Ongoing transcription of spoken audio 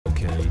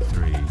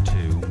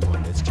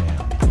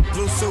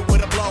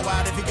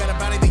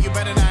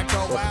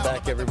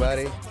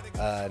everybody.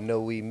 I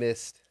know we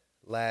missed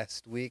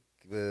last week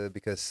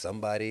because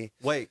somebody.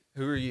 Wait,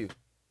 who are you?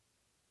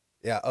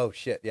 Yeah. Oh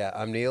shit. Yeah.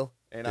 I'm Neil.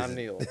 And I'm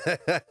Neil.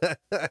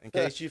 In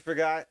case you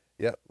forgot.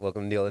 Yep.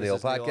 Welcome to Neil and Neil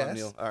This is podcast. I'm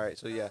Neil. All right.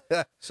 So yeah.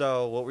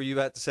 So what were you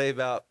about to say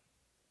about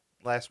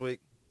last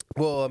week?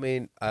 Well, I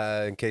mean,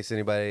 in case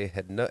anybody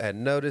had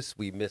noticed,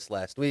 we missed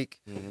last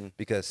week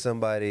because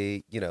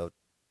somebody,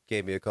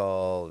 gave me a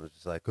call and was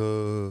just like,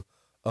 "Oh,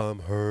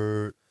 I'm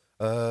hurt.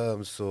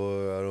 I'm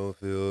sore. I don't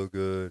feel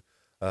good.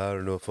 I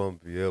don't know if I'm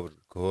gonna be able to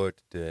record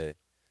today."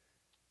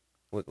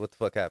 What the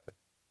fuck happened?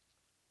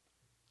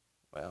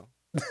 Well,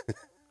 I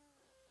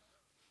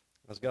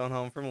was going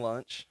home from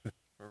lunch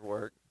for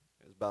work.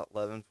 It was about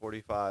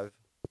 11:45,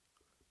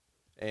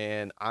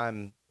 and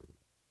I'm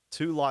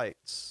 2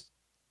 lights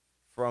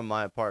from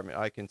my apartment.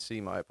 I can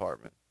see my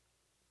apartment.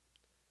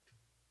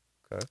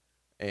 Okay.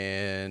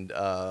 And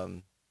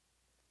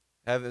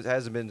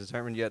hasn't been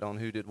determined yet on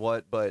who did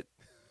what, but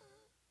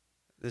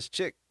this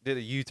chick did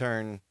a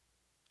U-turn,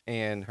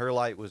 and her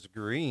light was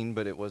green,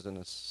 but it wasn't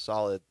a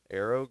solid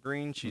arrow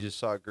green. She just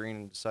saw green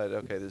and decided,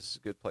 okay, this is a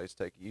good place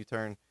to take a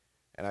U-turn.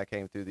 And I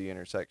came through the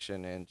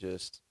intersection and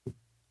just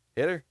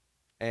hit her.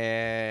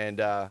 And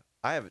I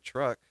have a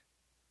truck.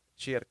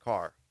 She had a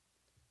car.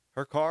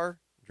 Her car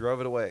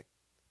drove it away.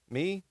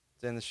 Me,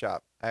 it's in the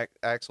shop.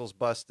 Axle's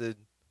busted.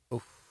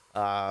 Oof.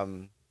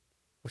 Um,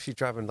 Was she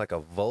driving like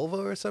a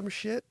Volvo or some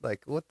shit?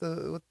 Like what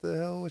the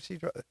hell was she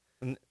driving?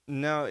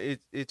 No,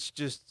 it's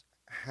just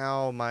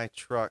how my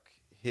truck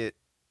hit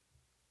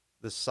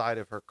the side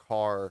of her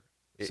car.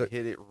 It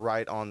hit it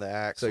right on the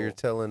axle. So you're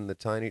telling the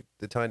tiny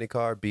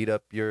car beat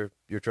up your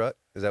truck?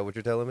 Is that what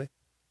you're telling me?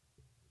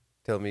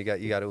 Telling me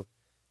your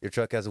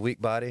truck has a weak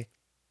body?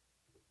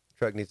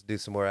 Truck needs to do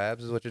some more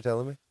abs is what you're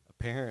telling me?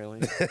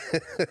 Apparently.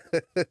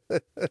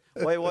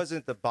 Well, it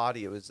wasn't the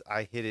body. It was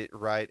I hit it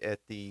right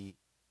at the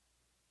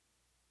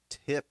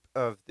tip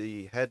of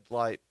the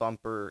headlight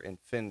bumper and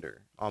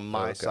fender on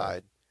my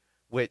side,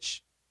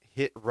 which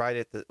hit right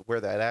at where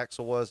that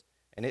axle was,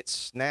 and it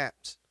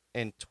snapped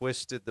and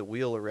twisted the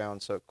wheel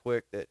around so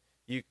quick that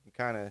you can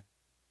kind of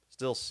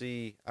still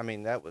see. I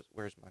mean,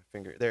 where's my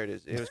finger? There it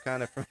is. It was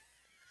kind of from.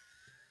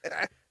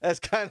 That's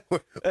kind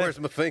of where's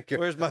my finger?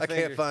 Where's my finger? I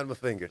can't find my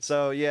finger.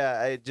 So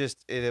yeah, it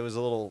was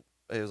a little.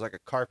 It was like a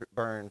carpet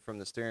burn from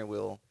the steering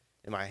wheel,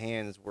 and my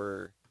hands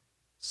were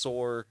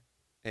sore.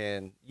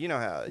 And you know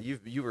how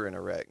you were in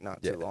a wreck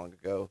not too long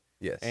ago.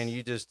 Yes. And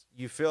you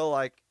feel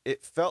like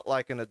it felt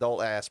like an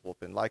adult ass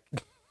whooping, like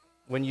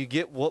when you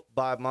get whooped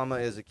by mama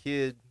as a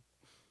kid.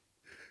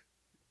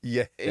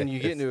 Yeah. And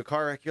you get into a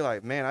car wreck, you're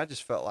like, man, I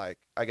just felt like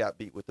I got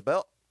beat with the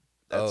belt.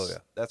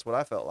 That's what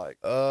I felt like.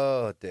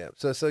 Oh damn.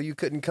 So you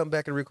couldn't come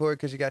back and record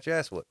because you got your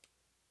ass whooped.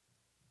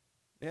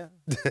 Yeah.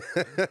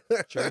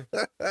 Sure.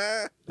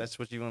 That's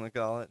what you want to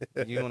call it.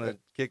 You want to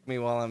kick me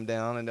while I'm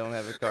down and don't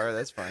have a car,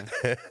 that's fine.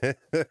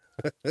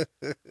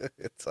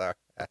 It's all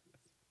right.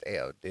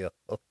 Damn deal.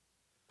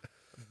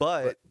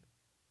 But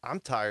I'm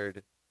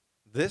tired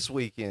this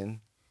weekend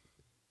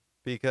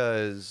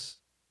because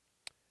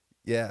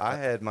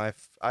I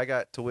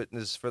got to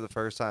witness for the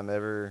first time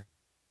ever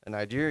a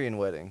Nigerian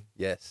wedding.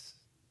 Yes.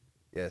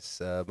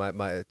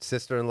 My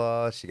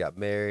sister-in-law, she got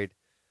married.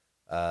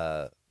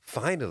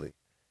 Finally.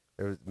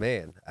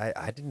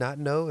 I did not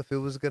know if it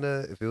was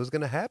gonna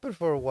happen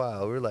for a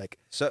while. We were like,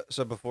 so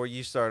before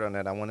you start on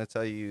that, I want to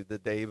tell you the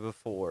day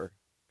before,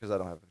 because I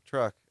don't have a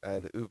truck, I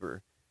had an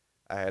Uber.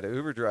 I had an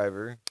Uber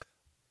driver.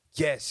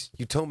 Yes,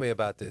 you told me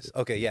about this.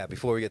 Okay, yeah.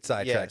 Before we get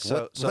sidetracked,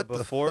 so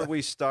before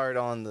we start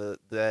on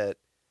that,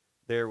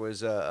 there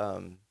was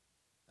I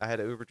had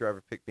an Uber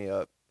driver pick me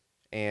up,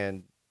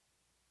 and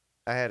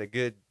I had a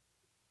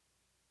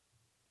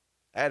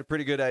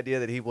pretty good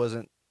idea that he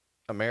wasn't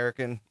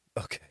American.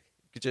 Okay.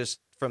 Just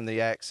from the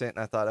accent,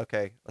 and I thought,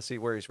 okay, let's see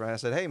where he's from. I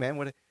said, hey man,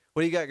 what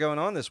do you got going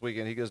on this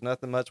weekend? He goes,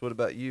 nothing much. What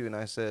about you? And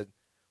I said,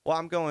 well,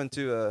 I'm going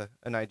to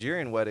a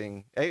Nigerian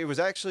wedding. It was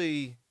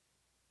actually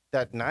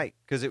that night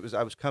because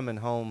I was coming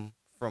home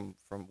from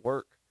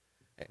work,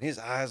 and his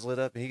eyes lit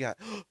up, and he got,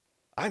 oh,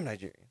 I'm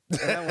Nigerian.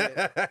 And I went,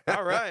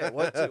 all right,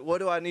 what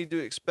do I need to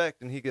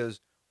expect? And he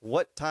goes,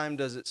 what time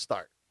does it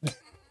start?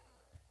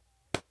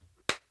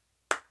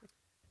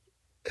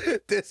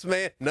 This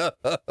man, no.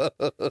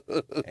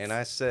 And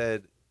I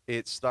said,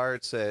 it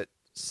starts at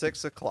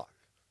 6 o'clock.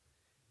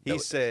 He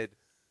said,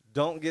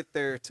 don't get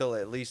there till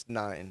at least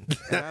 9.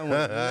 And I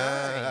went, 9?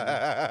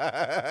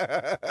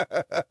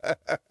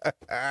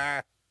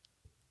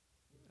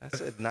 I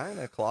said, 9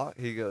 o'clock?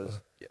 He goes,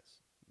 yes.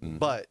 Mm-hmm.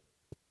 But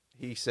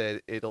he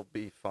said, it'll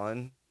be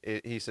fun.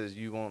 He says,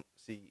 you won't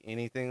see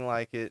anything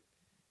like it.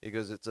 He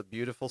goes, it's a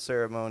beautiful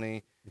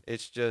ceremony.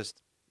 It's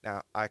just,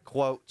 now I'm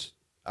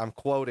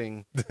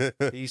quoting,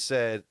 he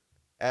said,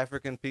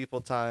 African people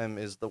time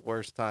is the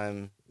worst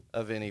time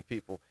of any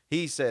people.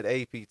 He said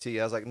APT.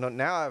 I was like, no,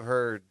 now I've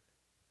heard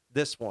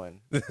this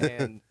one.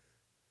 And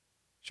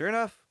sure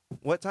enough,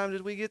 what time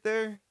did we get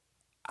there?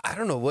 I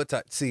don't know what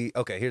time. See,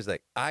 okay, here's the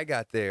thing. I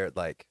got there at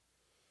like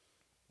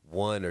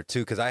 1 or 2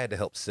 because I had to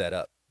help set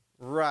up.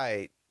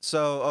 Right.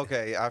 So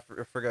okay, I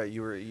forgot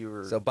you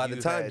were. So by the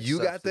time had you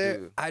stuff got to there,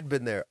 do. I'd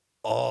been there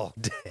all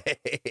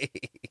day.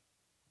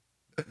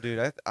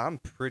 Dude, I'm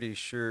pretty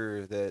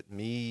sure that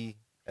me,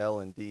 L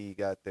and D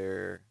got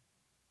there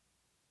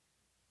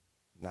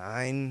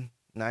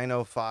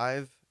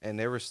 9:05, and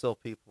there were still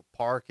people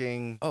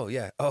parking. Oh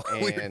yeah. Oh,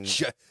 And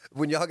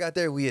when y'all got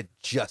there, we had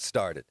just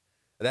started.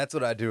 That's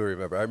what I do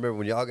remember. I remember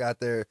when y'all got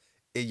there,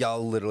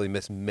 y'all literally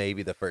missed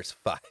maybe the first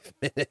 5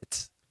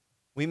 minutes.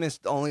 we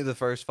missed only the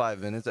first 5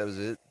 minutes. That was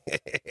it.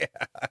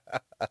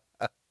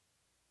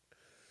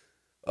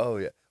 Oh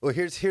yeah. Well,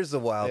 here's the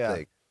wild Yeah.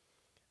 thing,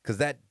 because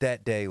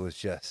that day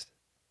was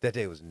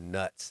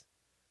nuts.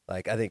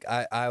 Like I think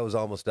I was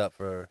almost up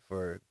for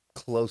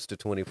close to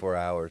 24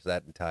 hours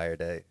that entire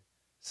day.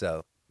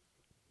 So,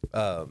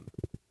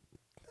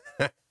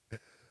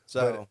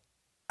 So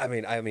I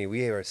mean,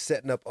 we were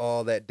setting up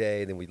all that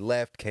day, and then we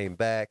left, came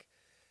back,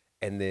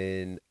 and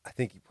then I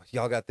think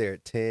y'all got there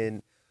at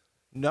 10.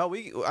 no,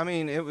 I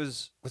mean, it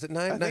was. Was it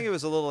 9? I think it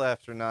was a little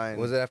after 9.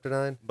 Was it after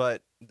 9?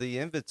 But the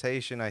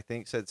invitation, I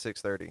think, said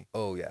 6:30.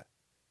 Oh yeah,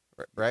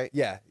 Right?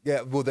 yeah.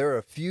 Well, there were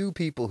a few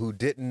people who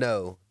didn't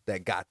know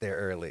that got there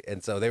early,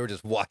 and so they were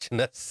just watching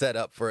us set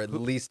up for at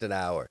least an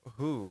hour.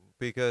 Who?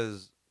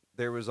 Because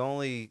there was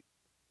only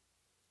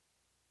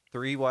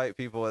 3 white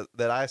people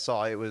that I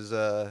saw. It was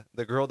the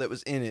girl that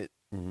was in it,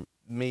 Mhm.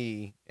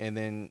 me, and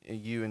then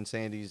you and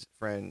Sandy's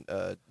friend.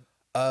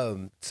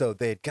 So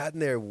they had gotten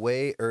there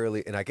way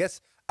early, and I guess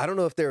I don't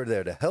know if they were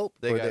there to help.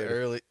 They or got they were-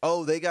 early.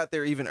 Oh, they got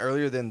there even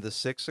earlier than the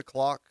 6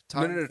 o'clock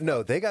No, time.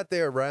 no. They got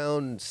there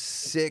around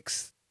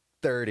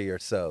 6:30 or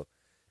so,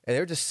 and they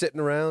were just sitting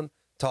around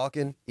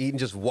talking, eating,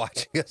 just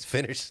watching us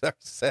finish our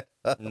setup.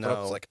 I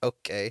No. was like,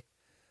 okay,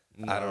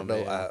 I don't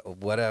know, man.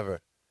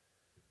 whatever.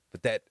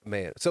 But that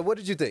man. So what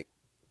did you think?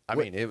 I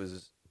what- mean, it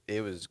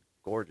was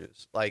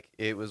gorgeous. Like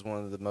it was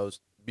one of the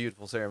most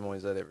beautiful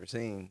ceremonies I'd ever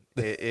seen.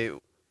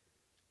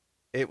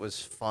 It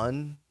was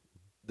fun.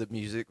 The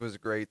music was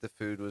great. The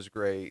food was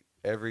great.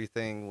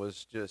 Everything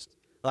was just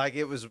like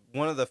it was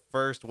one of the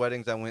first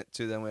weddings I went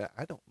to. Then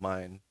I don't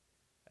mind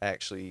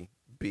actually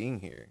being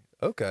here.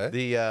 Okay.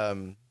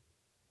 The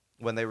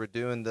when they were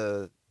doing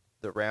the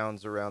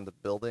rounds around the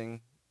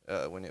building,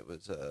 when it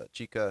was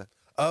Chica.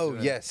 Oh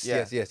doing- yes,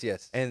 yeah.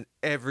 yes. And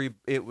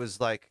it was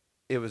like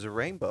it was a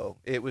rainbow.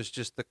 It was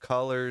just the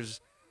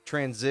colors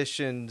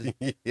transitioned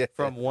Yeah.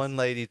 from one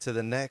lady to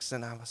the next,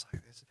 and I was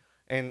like, this.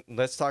 And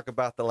let's talk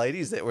about the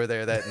ladies that were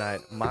there that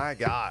night. My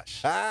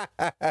gosh,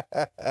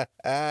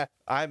 I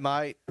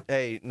might.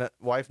 Hey,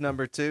 wife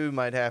number 2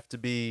 might have to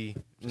be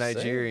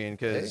Nigerian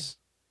because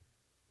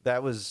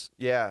that was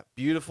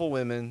beautiful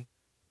women,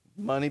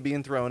 money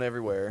being thrown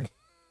everywhere.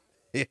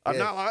 I'm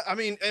not. I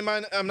mean,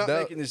 I'm not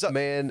making this up.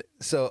 Man,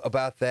 so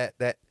about that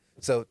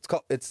so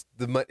it's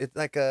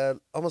like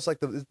almost like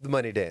the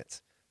money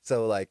dance.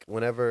 So like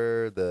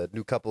whenever the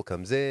new couple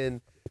comes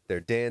in, they're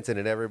dancing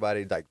and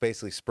everybody like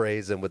basically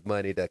sprays them with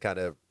money to kind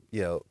of,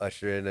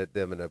 usher in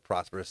them in a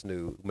prosperous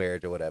new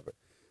marriage or whatever.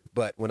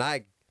 But when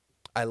I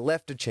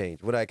left to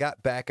change, when I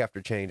got back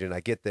after changing,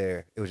 I get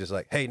there, it was just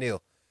like, "Hey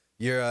Neil,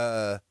 you're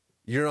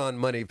on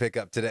money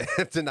pickup today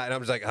tonight." I'm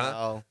just like, "Huh?"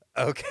 No,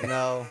 Okay.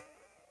 no,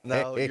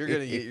 you're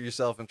gonna get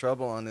yourself in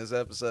trouble on this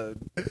episode.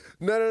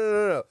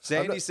 No.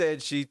 Sandy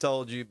said she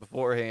told you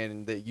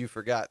beforehand that you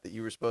forgot that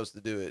you were supposed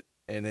to do it,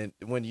 and then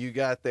when you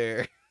got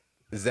there,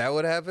 Is that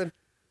what happened?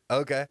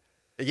 Okay.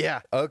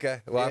 yeah.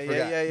 Okay. Well, I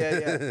forgot.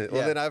 Yeah.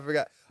 Well, then I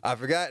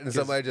forgot, and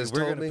somebody just we're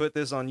told gonna me. put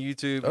this on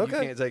YouTube. Okay.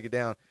 You can't take it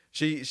down.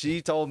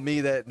 She told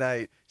me that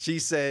night. She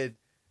said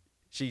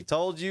she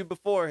told you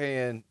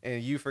beforehand,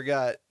 and you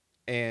forgot,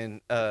 and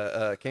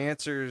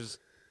cancers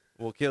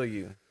will kill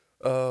you.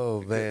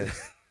 Oh man.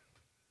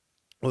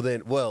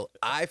 Well,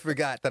 I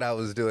forgot that I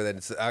was doing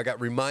that. So I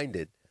got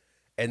reminded,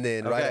 and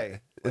then Okay, right.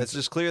 let's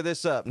just clear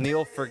this up.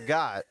 Neil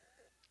forgot,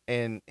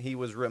 and he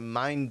was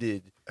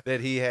reminded that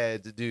he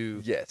had to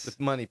do Yes. the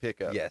money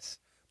pickup. Yes,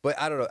 but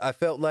I don't know. I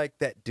felt like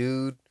that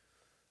dude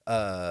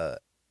at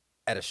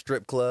a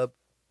strip club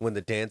when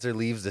the dancer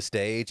leaves the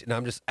stage, and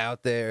I'm just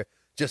out there,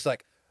 just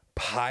like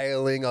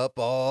piling up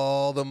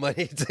all the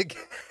money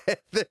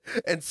together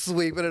and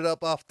sweeping it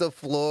up off the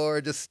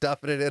floor, just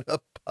stuffing it in a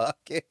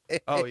bucket.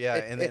 Oh yeah,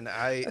 and then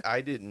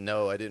I didn't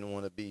know. I didn't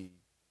want to be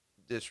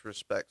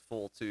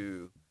disrespectful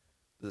to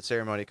the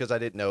ceremony because I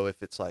didn't know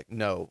if it's like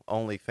no,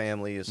 only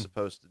family is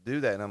supposed to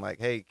do that, and I'm like,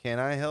 hey, can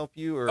I help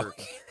you or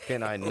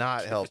can I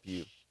not help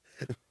you?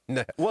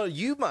 No. Well,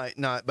 you might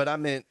not, but I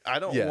meant I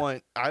don't Yeah.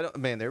 want. I don't.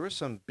 Man, there were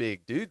some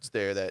big dudes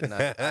there that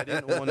night. I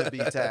didn't want to be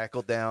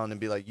tackled down and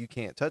be like, you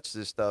can't touch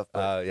this stuff.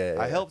 But Yeah,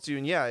 I helped you,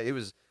 and yeah, it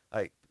was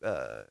like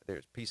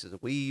there's pieces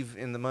of weave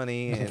in the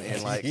money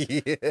and like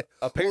yeah.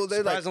 Well,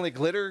 they're like, surprisingly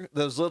glitter.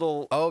 Those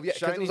little oh yeah, because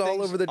shiny it was all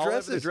things over the all over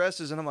dresses. the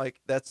dresses, and I'm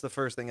like, that's the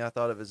first thing I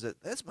thought of is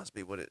that this must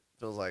be what it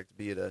feels like to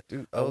be at a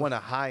Dude, when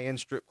a high end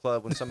strip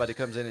club when somebody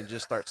comes in and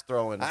just starts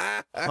throwing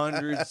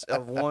hundreds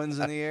of ones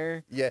in the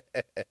air. Yes.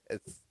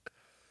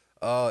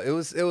 Oh, it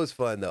was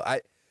fun though.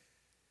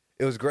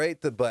 It was great,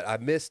 but I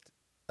missed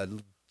a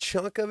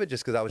chunk of it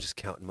just because I was just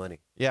counting money.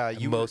 Yeah,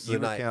 you most of were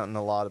the night. counting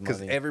a lot of Because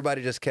money.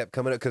 everybody just kept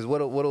coming up. Because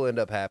what'll end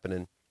up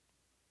happening,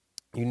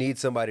 you need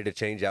somebody to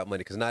change out money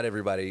because not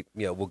everybody,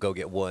 will go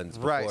get ones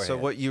Right. So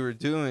beforehand. what you were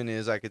doing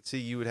is I could see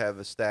you would have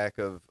a stack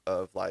of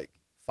like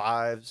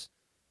fives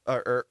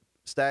or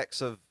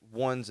stacks of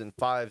ones and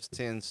fives,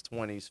 tens,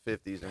 20s,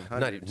 50s, and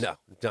Not hundreds.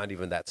 not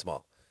even that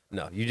small.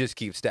 No, you just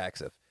keep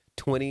stacks of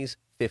 20s,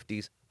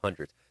 50s,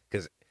 hundreds.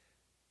 Because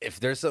if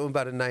there's something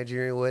about a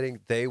Nigerian wedding,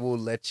 they will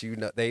let you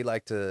know. They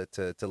like to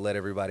let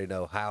everybody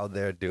know how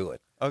they're doing.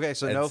 Okay,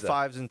 so And no so-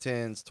 fives and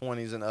tens,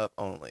 20s and up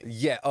only.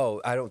 Yeah.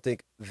 Oh, I don't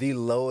think the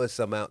lowest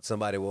amount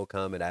somebody will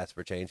come and ask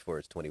for change for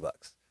is $20.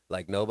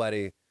 Like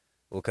nobody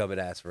will come and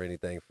ask for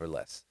anything for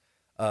less.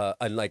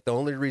 And like the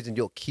only reason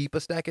you'll keep a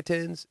stack of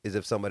tens is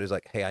if somebody's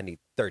like, "Hey, I need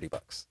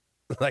 $30."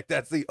 Like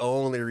that's the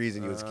only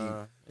reason you would keep.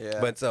 Yeah.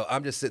 But so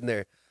I'm just sitting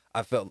there.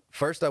 I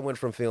went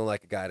from feeling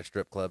like a guy at a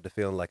strip club to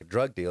feeling like a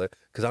drug dealer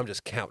because I'm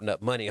just counting up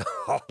money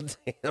all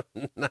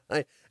damn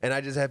night. And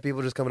I just had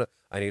people just coming up.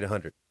 I need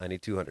 100. I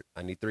need 200.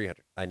 I need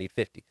 300. I need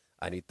 50.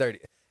 I need 30.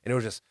 And it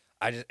was just,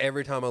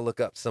 every time I look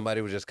up, somebody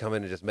was just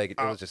coming and just make it.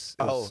 It was just,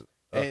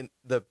 and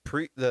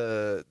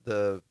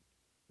the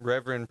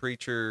reverend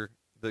preacher,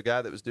 the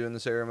guy that was doing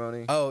the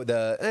ceremony,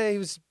 he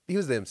was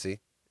the MC.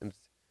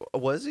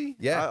 was he?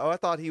 Yeah. I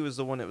thought he was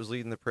the one that was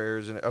leading the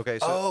prayers. And okay,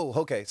 so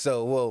Okay.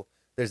 So,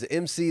 there's the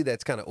MC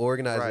that's kind of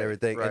organizing Right,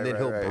 everything, right, and then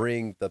right, he'll right.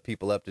 bring the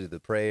people up to do the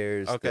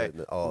prayers, Okay.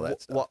 all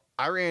that stuff. Well,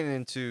 I ran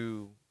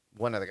into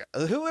one other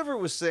guy. Whoever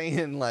was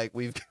saying like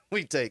we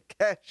take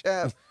Cash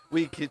App,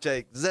 we could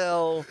take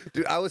Zelle.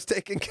 Dude, I was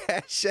taking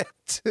Cash App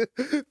too.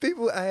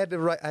 People, I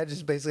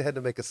just basically had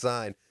to make a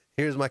sign.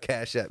 Here's my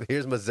Cash App.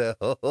 Here's my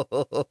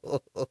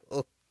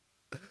Zelle.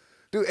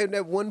 Dude, and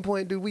at one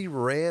point, dude, we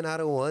ran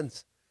out of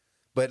ones.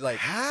 But like,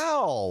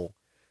 How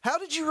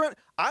did you run?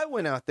 I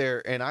went out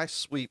there and I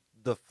sweep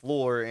the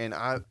floor, and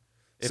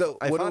if what'll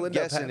I'm end up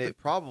guessing, happening- it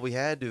probably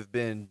had to have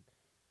been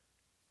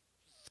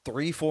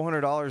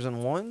 $300-$400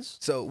 in ones.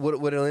 so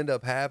what'll end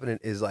up happening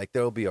is like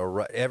there'll be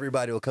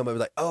everybody will come up and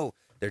be like, oh,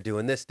 they're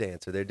doing this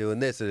dance, or they're doing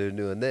this, or they're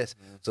doing this.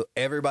 So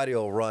everybody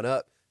will run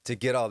up to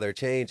get all their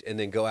change, and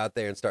then go out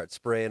there and start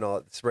spraying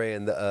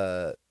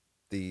the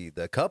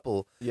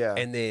couple. Yeah.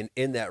 And then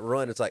in that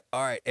run, it's like,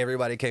 all right,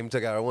 everybody came and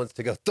took out our ones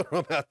to go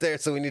throw them out there.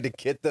 So we need to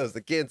get those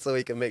again so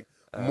we can make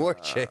more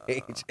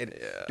change. And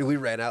yeah. dude, we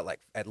ran out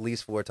like at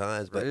least 4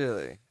 times. But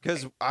Really?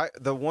 Because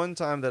the one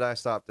time that I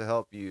stopped to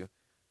help you,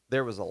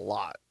 there was a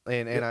lot,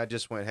 and I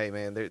just went, hey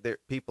man, there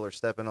people are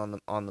stepping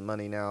on the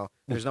money now.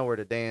 There's nowhere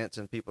to dance,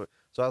 and people.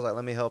 So I was like,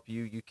 let me help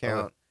you. You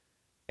count.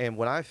 And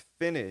when I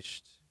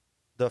finished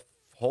the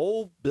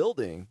whole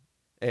building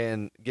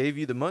and gave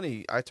you the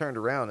money, I turned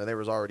around and there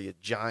was already a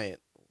giant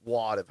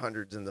wad of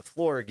hundreds in the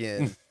floor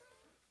again.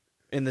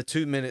 In the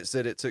 2 minutes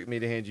that it took me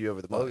to hand you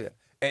over the money. oh yeah,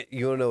 and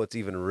you don't know what's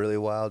even really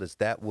wild is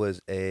that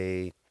was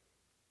it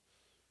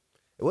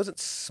wasn't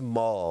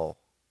small.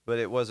 But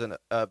it wasn't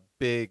a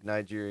big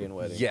Nigerian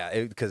wedding.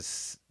 Yeah,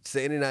 because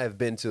Sandy and I have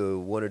been to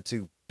 1 or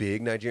 2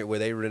 big Nigerian where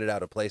they rented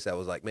out a place that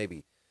was like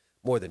maybe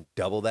more than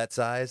double that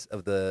size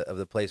of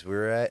the place we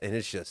were at, and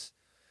it's just.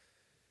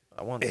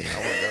 I want to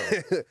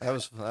go. That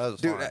was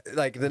Dude, fun.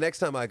 like the next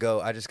time I go,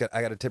 I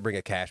got to bring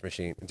a cash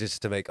machine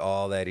just to make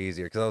all that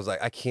easier because I was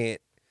like, I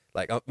can't,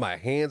 like my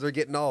hands are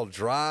getting all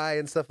dry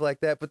and stuff like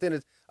that. But then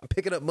I'm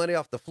picking up money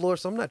off the floor,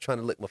 so I'm not trying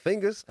to lick my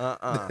fingers. No,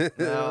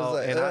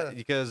 like,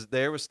 because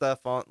there was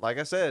stuff on, like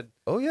I said,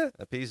 Oh yeah.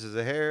 the pieces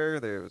of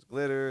hair, there was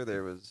glitter,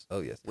 there was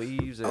Oh yes.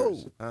 weaves. There Oh.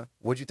 was,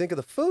 What'd you think of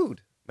the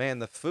food? man,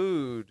 the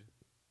food.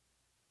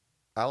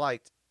 I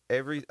liked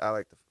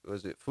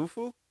was it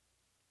fufu?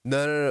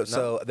 No.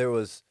 So there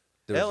was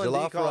L&D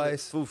jollof called it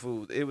rice.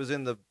 fufu. It was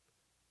in the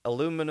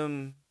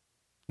aluminum.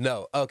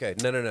 No. Okay.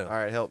 No. All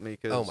right, help me.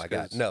 Oh my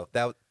God. No.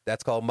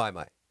 That's called my.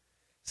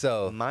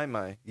 So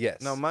My. yes.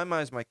 No, my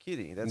is my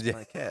kitty. That's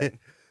my cat.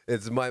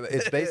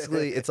 It's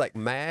basically it's like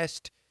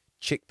mashed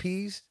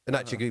chickpeas,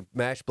 not chickpeas,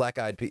 mashed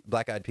black-eyed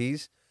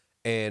peas,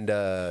 and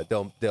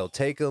they'll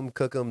take them,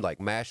 cook them,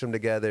 like mash them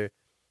together,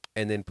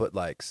 and then put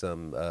like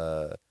some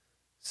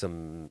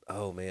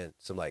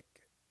like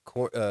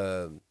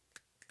corn,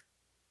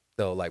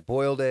 they'll like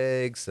boiled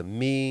eggs, some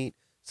meat,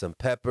 some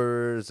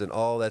peppers, and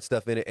all that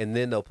stuff in it, and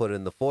then they'll put it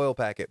in the foil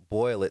packet,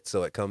 boil it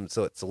so it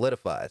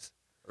solidifies.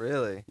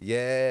 Really?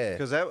 Yeah.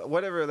 Because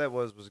whatever that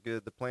was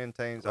good. The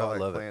plantains, I Oh, I like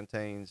love it.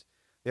 plantains.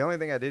 The only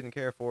thing I didn't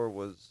care for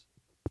was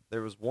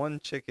there was one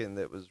chicken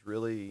that was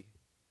really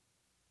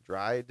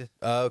dried.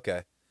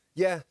 Okay.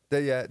 Yeah.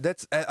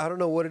 That's I don't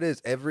know what it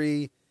is.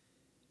 Every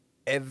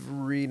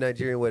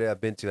Nigerian wedding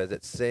I've been to has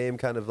that same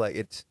kind of like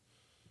it's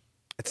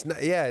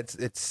not. Yeah.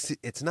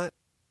 It's not.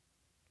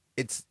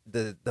 It's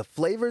the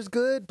flavor's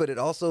good, but it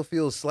also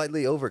feels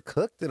slightly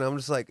overcooked, and I'm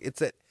just like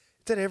it's at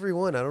every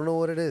one. I don't know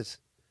what it is.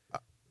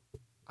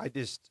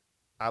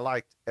 I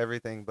liked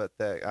everything but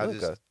that.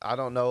 Okay. I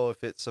don't know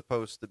if it's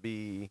supposed to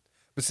be.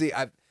 But see,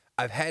 I've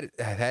had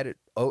it.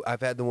 Oh,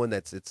 I've had the one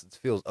it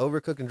feels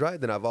overcooked and dry.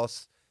 Then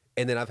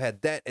I've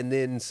had that, and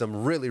then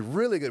some really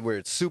really good where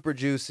it's super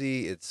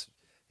juicy. It's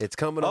It's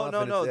coming Oh off.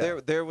 no, and no,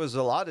 it's, there was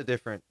a lot of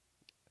different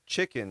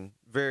chicken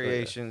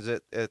variations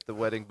at the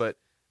wedding, but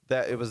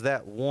it was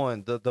that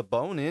one. The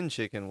bone-in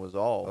chicken was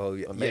all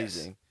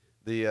amazing.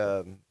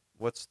 The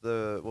what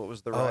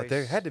was the rice?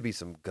 there had to be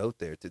some goat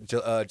there.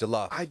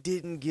 Jollof. I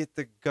didn't get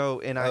the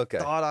goat, and I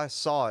thought I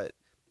saw it.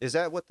 Is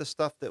that what the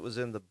stuff that was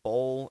in the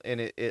bowl, and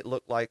it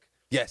looked like?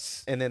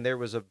 Yes. And then there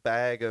was a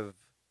bag of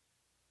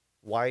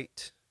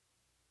white.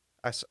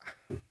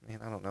 Man,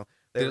 I don't know.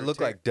 Did it look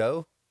like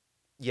dough?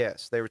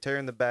 Yes, they were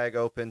tearing the bag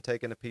open,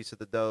 taking a piece of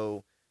the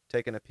dough,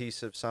 taking a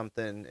piece of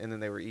something, and then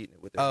they were eating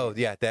it with their hands.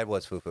 Yeah, that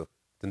was fufu.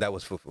 Then that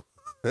was fufu.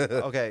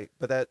 Okay,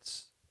 but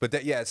that's. But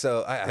that, yeah,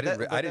 so I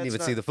didn't even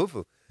see the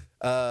fufu.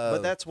 But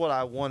that's what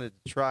I wanted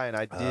to try, and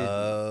I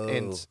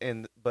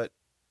did. But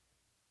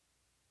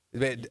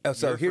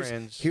so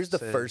here's the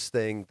first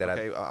thing that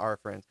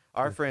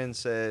our friends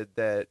said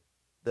that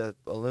the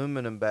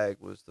aluminum bag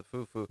was the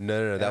fufu.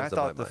 No, that and was I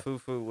thought the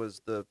fufu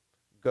was the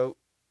goat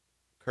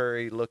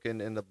curry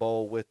looking in the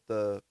bowl with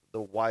the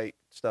white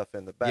stuff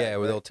in the bag. Yeah,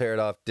 where they'll tear it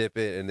off, dip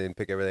it, and then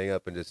pick everything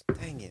up and just.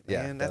 Dang it,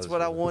 man! That's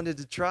what I wanted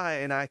to try,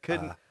 and I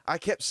couldn't. I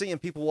kept seeing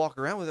people walk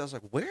around with it. I was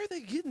like, where are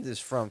they getting this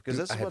from?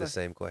 Because I had the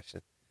same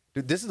question.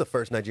 Dude, this is the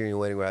first Nigerian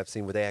wedding where I've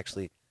seen where they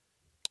actually,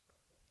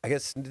 I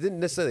guess, didn't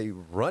necessarily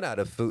run out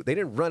of food. They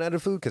didn't run out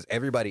of food because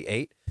everybody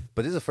ate.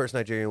 But this is the first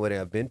Nigerian wedding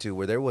I've been to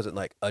where there wasn't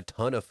like a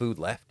ton of food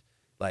left.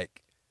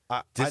 Like,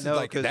 I know,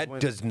 like that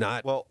does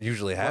not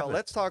usually happen. Well,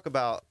 let's talk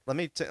about. Let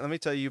me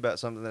tell you about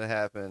something that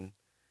happened.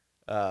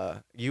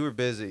 You were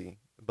busy,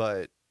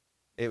 but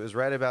it was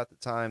right about the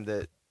time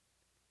that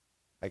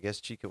I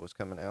guess Chica was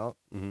coming out,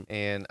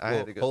 and I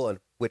had to go. Hold on,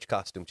 which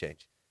costume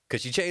change?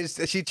 Because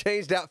she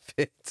changed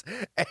outfits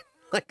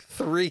like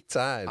 3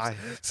 times.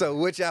 So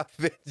which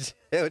outfit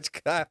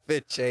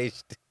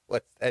changed?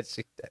 What's that?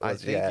 I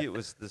think it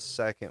was the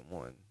second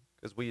one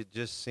because we had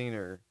just seen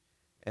her,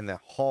 and the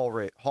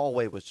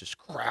hallway was just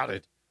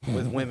crowded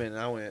with women. And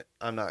I went,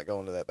 I'm not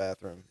going to that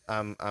bathroom.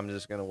 I'm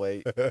just gonna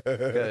wait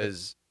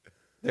because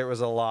there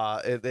was a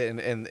lot, and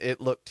it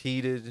looked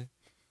heated.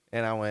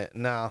 And I went,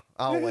 no,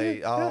 I'll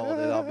wait. I'll hold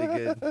it. I'll be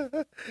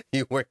good.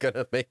 You weren't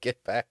gonna make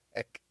it back.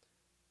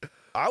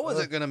 I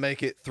wasn't gonna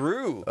make it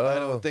through. I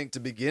don't think to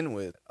begin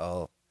with.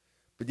 Oh,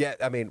 but yeah,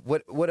 I mean,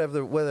 what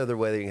other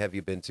wedding have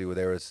you been to where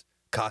there was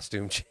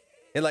costume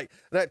and like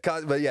not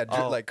costume, but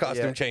like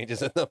costume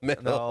changes in the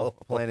middle? No,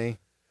 plenty.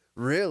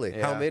 Really?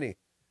 Yeah. How many?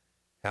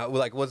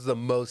 What's the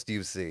most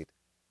you've seen?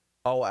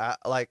 Oh,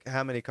 like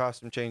how many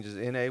costume changes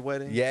in a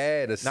wedding?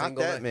 Yeah, not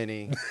that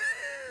many.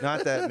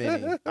 Not that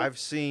many. I've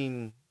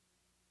seen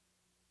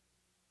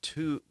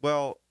 2.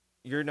 Well,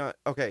 you're not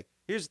okay.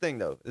 Here's the thing,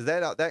 though, is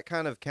that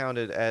kind of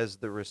counted as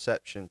the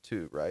reception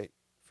too, right?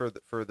 For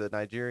the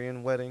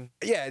Nigerian wedding.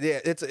 Yeah.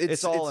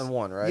 It's all in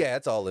one, right? Yeah,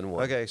 it's all in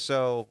one. Okay,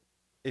 so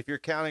if you're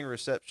counting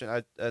reception,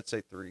 I'd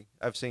say 3.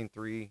 I've seen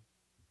 3.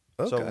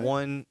 Okay.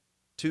 So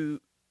 2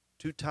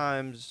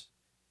 times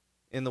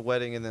in the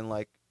wedding, and then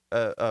like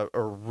a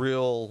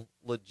real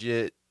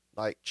legit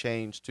like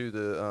change to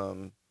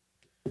the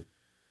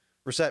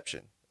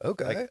reception.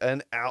 Okay. Like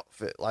an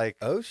outfit. Like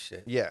oh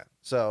shit. yeah.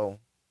 So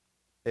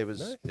it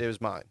was nice. It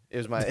was mine. It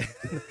was my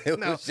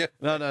No.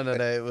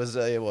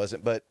 It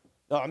wasn't. But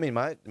no, I mean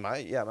my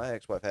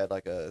ex-wife had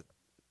like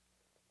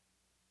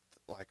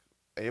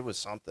it was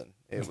something.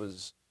 It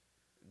was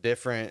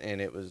different, and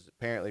it was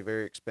apparently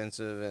very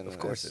expensive, and of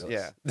course it was.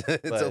 Yeah.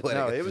 But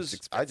no, it was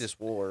expensive. I just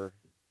wore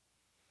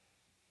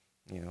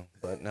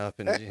button up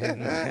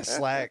and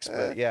slacks,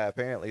 but yeah,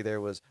 apparently there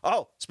was.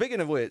 Oh,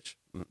 speaking of which,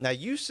 now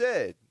you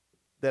said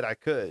that I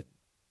could,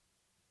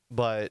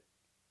 but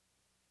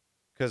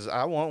because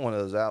I want one of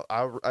those out.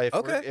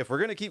 If we're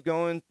gonna keep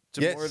going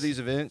to more of these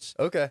events,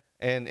 okay,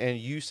 and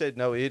you said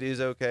no, it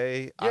is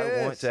okay.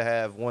 Yes. I want to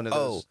have one of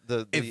those.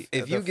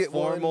 If you get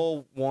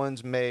formal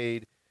ones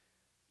made,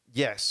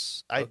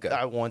 yes,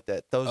 I want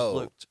that. Those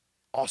looked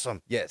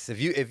awesome. Yes,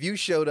 if you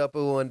showed up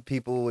with one,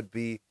 people would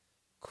be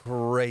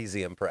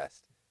crazy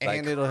impressed,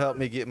 and it'll help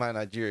me get my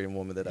Nigerian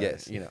woman that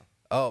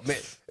Oh man,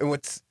 and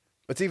what's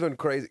even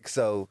crazy?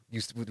 So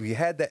we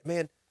had that,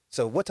 man.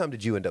 So what time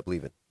did you end up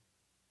leaving?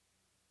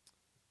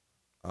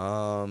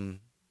 I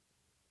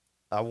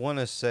want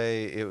to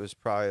say it was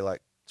probably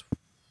like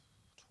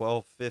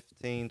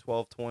 12:15,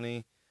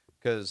 12:20,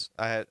 because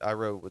I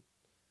rode with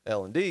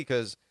L&D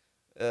because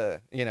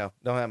don't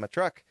have my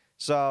truck.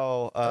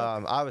 So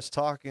I was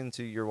talking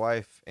to your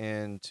wife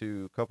and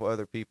to a couple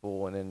other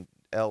people, and then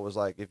Elle was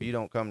like, "If you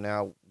don't come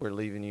now, we're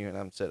leaving you." And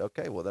I said,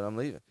 "Okay, well then I'm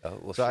leaving." Oh,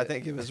 well, so shit. I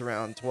think it was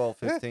around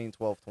 12:15,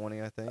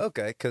 12:20, I think.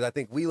 Okay, because I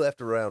think we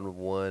left around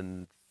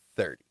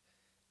 1:30,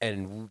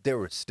 and there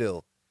were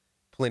still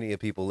plenty of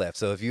people left.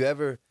 So if you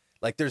ever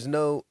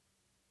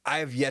I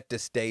have yet to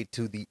stay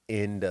to the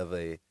end of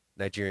a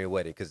Nigerian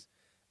wedding because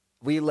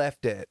we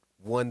left at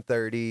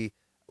 1:30.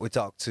 We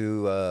talked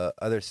to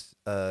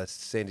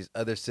Sandy's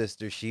other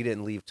sister. She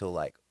didn't leave till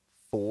like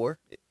 4.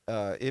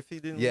 If he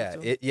didn't,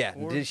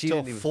 leave she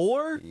didn't even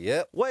 4.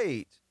 Yep.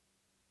 Wait.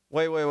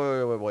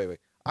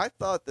 I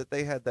thought that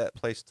they had that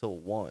place till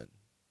 1.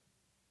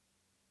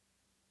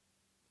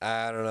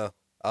 I don't know.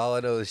 All I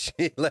know is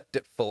she left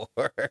at 4.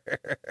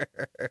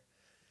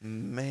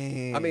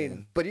 Man. I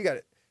mean, but you got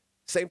it.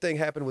 Same thing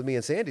happened with me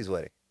and Sandy's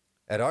wedding.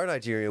 At our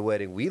Nigerian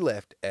wedding, we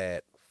left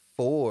at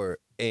 4,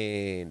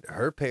 and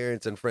her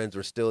parents and friends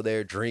were still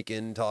there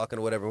drinking, talking,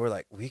 or whatever. We're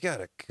like, we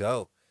gotta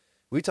go.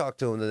 We talked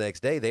to them the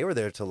next day. They were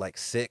there till like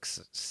 6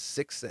 or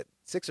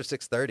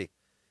 6:30.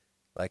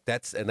 Like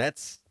that's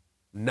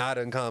not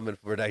uncommon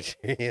for a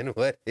Nigerian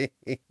wedding.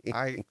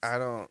 I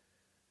don't.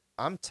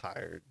 I'm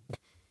tired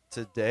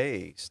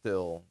today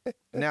still.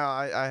 Now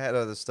I had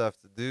other stuff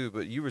to do,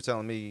 but you were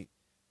telling me,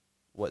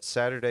 what,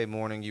 Saturday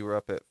morning you were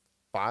up at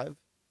 5?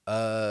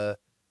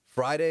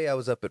 Friday I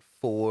was up at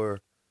 4.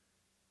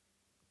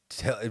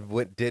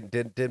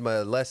 Did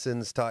my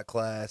lessons, taught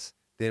class,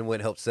 then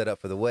went helped set up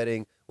for the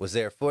wedding. Was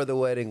there for the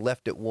wedding.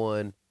 Left at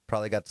 1.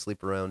 Probably got to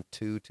sleep around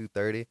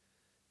 2:30.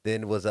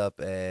 Then was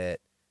up at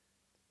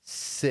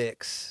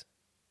 6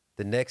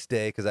 the next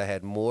day because I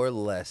had more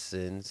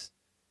lessons.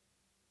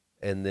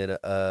 And then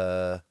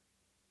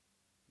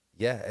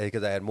yeah,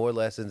 because I had more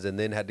lessons, and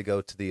then had to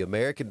go to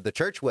the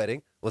church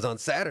wedding was on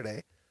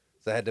Saturday,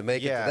 so I had to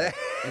make it to that.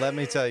 Let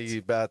me tell you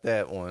about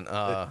that one.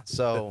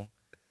 So,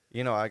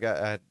 I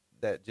had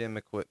that gym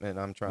equipment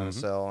I'm trying to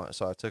sell,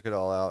 so I took it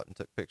all out and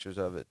took pictures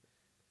of it,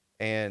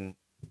 and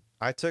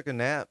I took a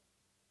nap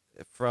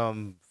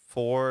from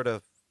 4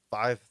 to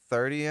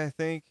 5:30, I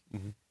think,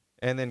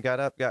 and then got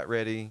up, got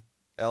ready.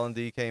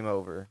 L&D came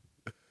over.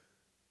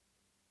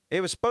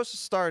 It was supposed to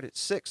start at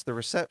 6, the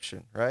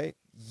reception, right?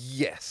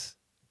 Yes.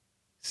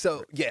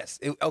 So yes,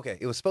 it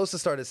was supposed to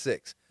start at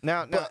 6.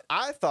 Now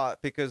I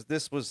thought, because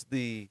this was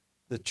the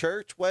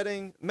church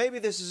wedding, maybe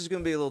this is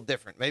going to be a little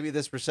different. Maybe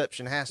this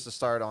reception has to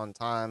start on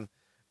time,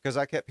 because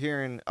I kept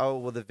hearing, oh,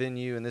 well, the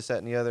venue and this, that,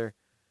 and the other.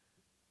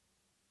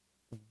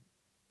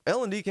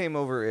 L&D came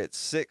over at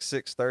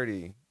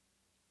 6:30,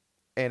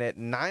 and at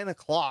 9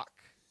 o'clock,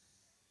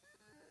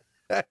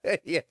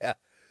 yeah.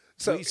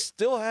 So we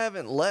still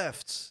haven't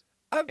left.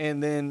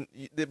 And then,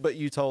 but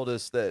you told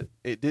us that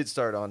it did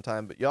start on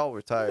time, but y'all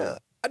were tired.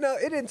 No,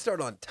 it didn't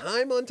start on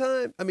time.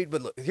 I mean,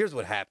 but look, here's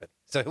what happened.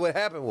 So what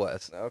happened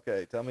was,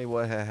 okay, tell me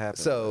what had happened.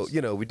 So,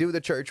 we do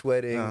the church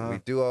wedding, we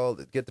do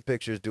get the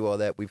pictures, do all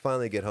that. We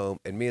finally get home,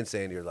 and me and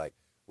Sandy are like,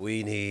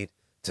 we need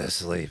to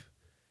sleep.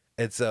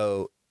 And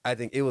so I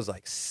think it was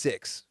like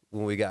 6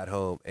 when we got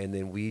home, and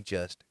then we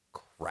just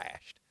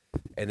crashed.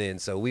 And then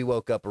so we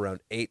woke up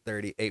around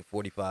 8:30,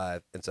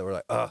 8:45, and so we're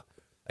like, oh,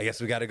 I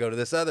guess we got to go to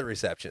this other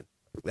reception.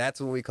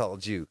 That's when we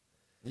called you.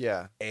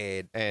 Yeah.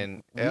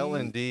 And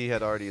L&D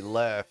had already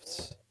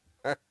left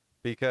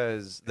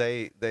because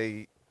they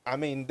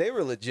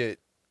were legit.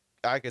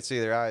 I could see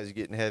their eyes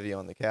getting heavy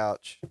on the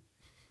couch,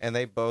 and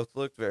they both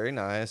looked very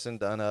nice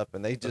and done up,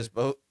 and they just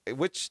both,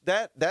 which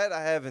that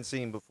I haven't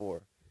seen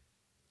before.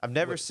 I've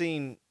never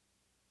seen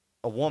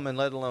a woman,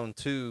 let alone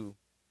 2,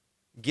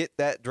 get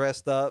that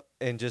dressed up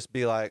and just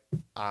be like,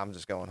 I'm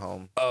just going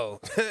home.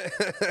 Oh,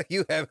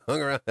 you have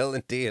hung around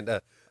L&D,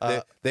 and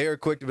they are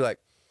quick to be like,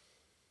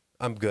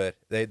 I'm good.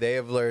 They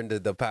have learned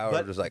the power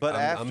of just like,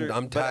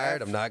 I'm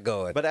tired. I'm not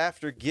going. But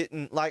after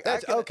getting like, I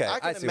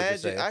can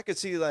imagine. I could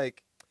see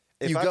like,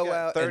 if you I go got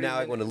out and now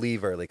I want to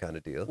leave early kind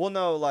of deal. Well,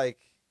 no, like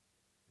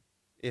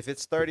if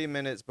it's 30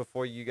 minutes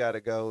before you got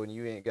to go and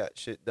you ain't got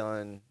shit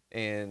done,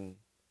 and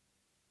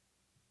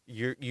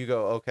you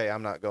go, okay,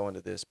 I'm not going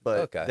to this.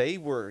 But they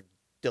were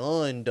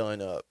done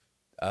up.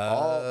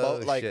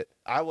 Shit.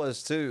 I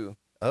was too.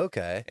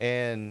 Okay.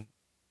 And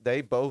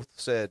they both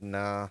said,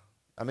 nah.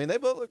 I mean, they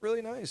both look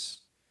really nice.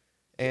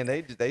 And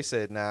they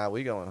said, nah,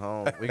 we going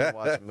home. We can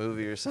watch a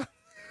movie or something.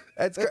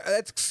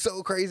 That's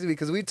so crazy,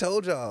 because we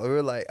told y'all, we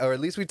were like, or at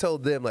least we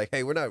told them, like,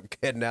 hey, we're not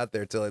heading out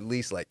there till at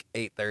least like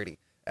 8:30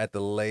 at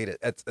the latest,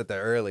 at the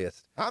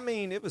earliest. I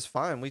mean, it was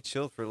fine. We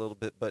chilled for a little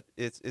bit, but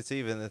it's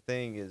even the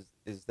thing is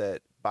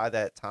that by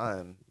that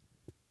time,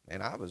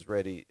 and I was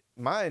ready.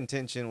 My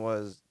intention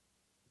was,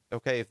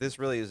 okay, if this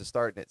really is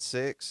starting at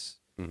 6,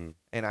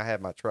 and I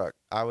had my truck,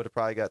 I would have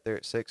probably got there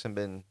at 6 and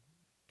been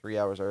 3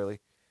 hours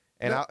early.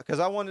 And because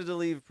I wanted to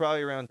leave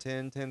probably around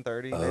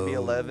 10:30, maybe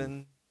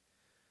 11.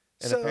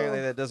 And apparently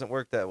that doesn't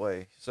work that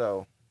way.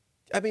 So,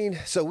 I mean,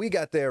 so we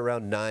got there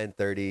around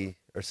 9:30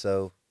 or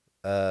so.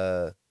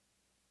 I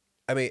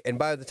mean, and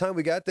by the time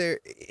we got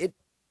there, it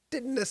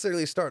didn't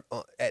necessarily start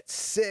at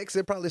 6.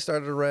 It probably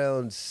started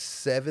around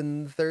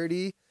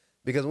 7:30,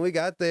 because when we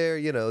got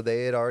there,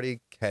 they had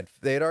already eaten.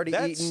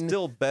 That's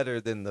still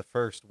better than the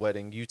first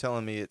wedding. You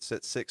telling me it's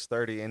at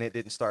 6:30 and it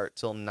didn't start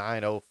till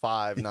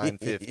 9:05,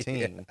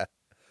 9:15. Yeah.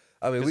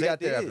 I mean, we got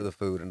there after the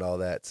food and all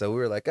that, so we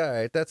were like, all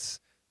right, that's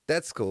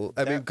cool.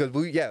 I mean,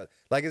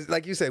 because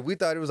like you said, we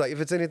thought it was like, if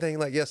it's anything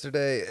like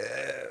yesterday,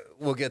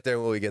 we'll get there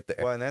when we get there.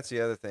 Well, and that's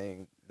the other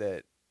thing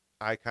that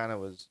I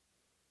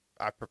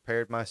I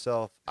prepared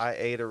myself. I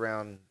ate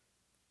around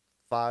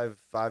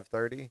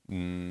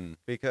 5:30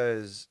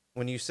 because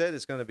when you said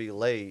it's going to be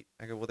late,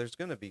 I go, well, there's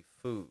going to be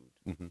food.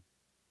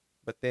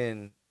 But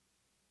then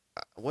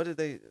what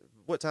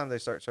time did they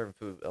start serving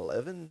food?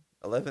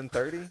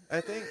 11:30, I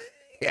think.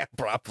 Yeah,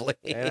 probably.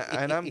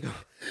 And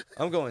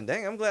I'm going,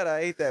 dang, I'm glad I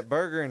ate that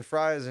burger and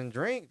fries and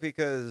drink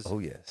because Oh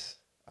yes.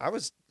 I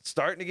was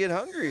starting to get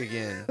hungry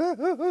again.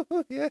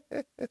 Yes.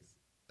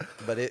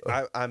 But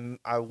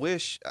I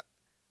wish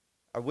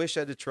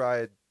I'd have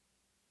tried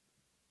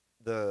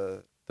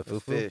the The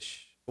fufu?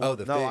 fish. Oh, Well,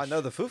 the no, I fish.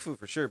 know the fufu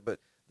for sure, but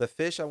the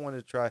fish I wanted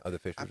to try. Oh, the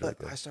fish was really But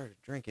good. I started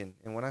drinking,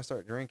 and when I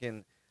start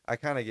drinking, I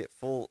kind of get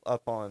full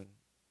up on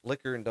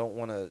liquor and don't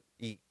want to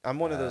eat. I'm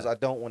one of those I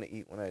don't want to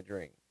eat when I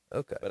drink.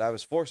 Okay. But I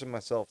was forcing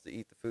myself to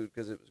eat the food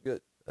because it was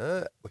good.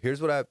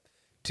 Here's what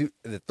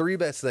the three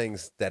best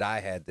things that I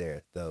had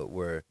there though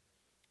were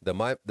the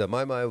my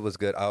was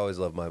good. I always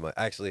love my.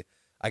 Actually,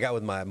 I got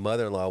with my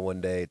mother-in-law one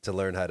day to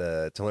learn how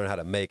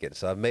to make it.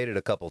 So I've made it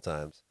a couple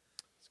times.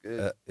 It's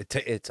good.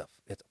 It's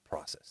a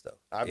process though.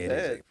 I It is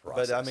bet. a But I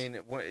process. mean,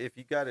 if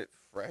you got it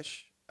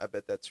fresh, I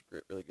bet that's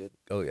really good.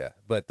 Oh yeah,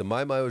 but the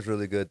my was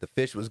really good. The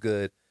fish was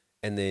good,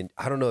 and then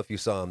I don't know if you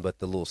saw them, but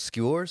the little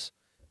skewers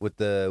with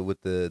the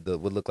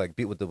would look like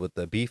with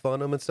the beef on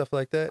them and stuff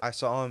like that. I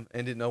saw them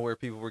and didn't know where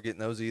people were getting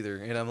those either.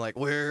 And I'm like,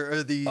 where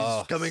are these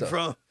Oh, coming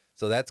from?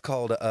 So that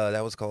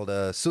was called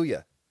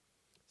suya.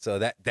 So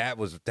that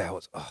was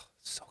oh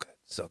so good,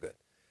 so good.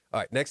 All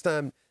right, next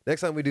time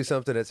we do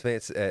something that's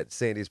fancy at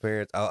Sandy's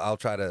parents, I'll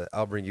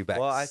bring you back.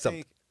 Well,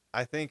 something.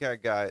 I think I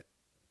got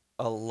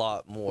a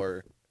lot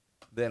more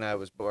than I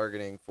was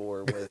bargaining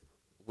for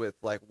with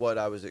like what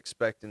I was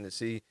expecting to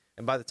see.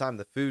 And by the time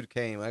the food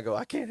came, I go,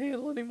 I can't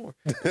handle it anymore.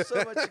 There's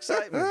so much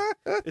excitement.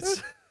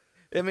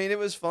 I mean, it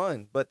was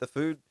fun, but the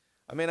food.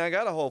 I mean, I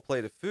got a whole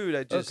plate of food.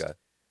 I just Okay.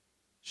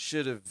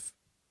 should have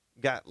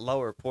got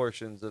lower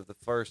portions of the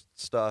first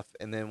stuff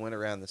and then went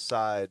around the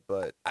side.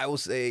 But I will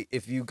say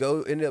if you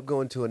end up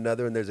going to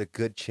another, and there's a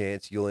good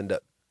chance you'll end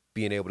up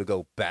being able to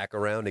go back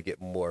around to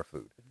get more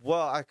food.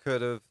 well, I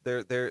could have.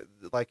 There,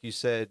 like you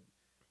said,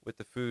 with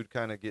the food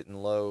kind of getting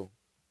low.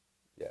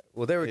 Yeah.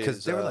 Well, there were because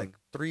Is, there were like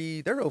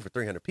there were over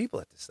 300 people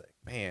at this thing.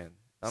 Man,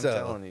 I'm So-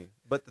 telling you.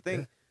 But the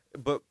thing,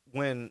 but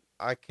when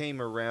I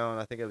came around,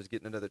 I think I was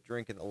getting another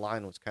drink, and the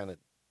line was kind of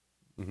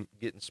Mhm.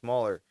 getting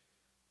smaller.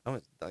 I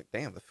was like,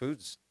 damn, the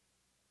food's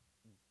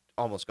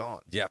almost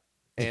gone. Yeah.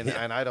 And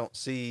Yeah. and I don't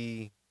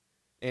see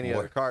any More.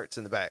 other carts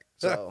in the back.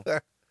 So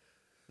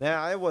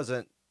now I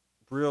wasn't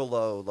real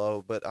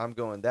low, but I'm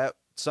going that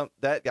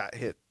got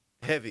hit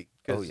heavy Oh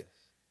because yes.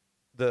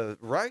 the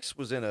rice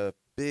was in a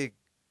big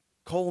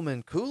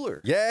Coleman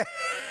cooler. Yeah.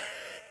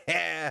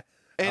 Yeah.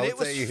 I And would it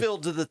was say you-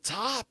 filled to the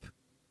top.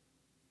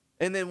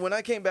 And then when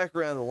I came back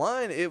around the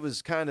line, it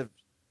was kind of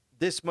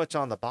this much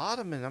on the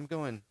bottom, and I'm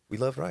going, We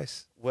love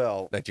rice.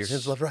 well,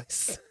 Nigerians love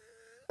rice.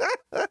 it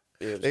was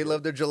They good.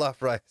 love their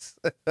jollof rice.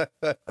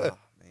 Oh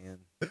man,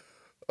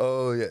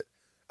 Oh yeah.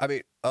 I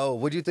mean, oh,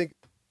 what do you think?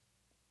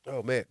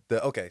 Oh man.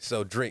 Okay,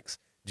 so drinks.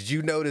 Did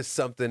you notice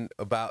something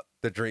about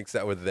the drinks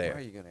that were why are there?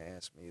 you gonna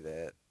ask me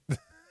that?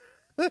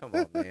 Come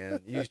on,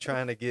 man. You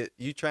trying to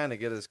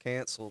get us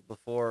canceled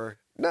before?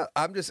 No,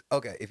 I'm just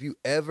okay. If you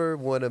ever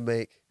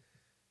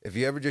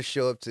just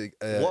show up to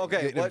Well,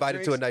 okay, get what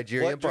invited to a drinks-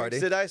 Nigerian what party.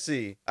 drinks did I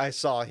see? I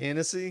saw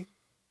Hennessy.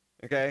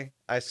 Okay,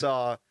 I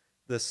saw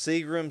the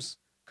Seagram's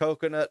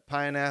coconut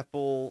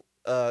pineapple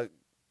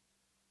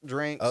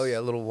drinks. Oh yeah,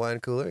 a little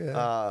wine cooler.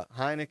 Yeah.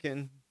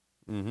 Heineken.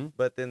 Mm-hmm.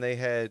 But then they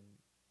had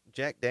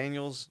Jack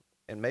Daniels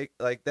and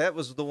that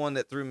was the one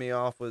that threw me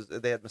off. Was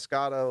they had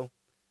Moscato,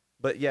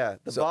 but yeah,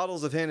 the So-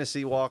 bottles of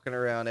Hennessy walking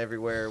around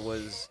everywhere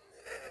was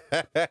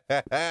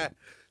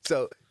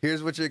So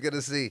here's what you're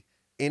gonna see.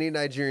 Any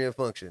Nigerian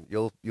function,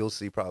 you'll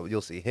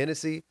see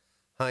Hennessy,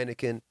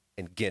 Heineken,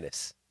 and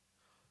Guinness.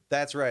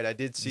 that's right. I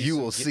did see. You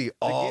some will see the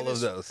all of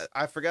Guinness- those.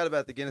 I forgot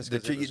about the Guinness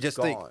because The- it you was just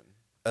gone. think-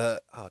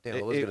 Oh damn,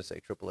 I was It- gonna say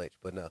Triple H,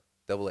 but no,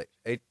 Double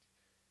H.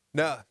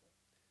 No,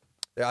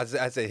 I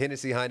said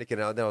Hennessy, Heineken,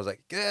 and then I was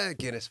like, yeah,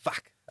 Guinness.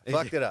 Fuck, I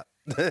fucked it up.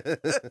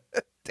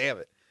 Damn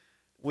it.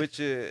 Which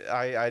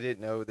I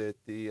didn't know that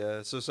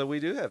the so we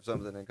do have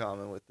something in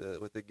common with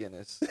the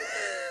Guinness.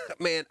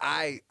 Man,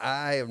 I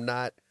am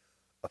not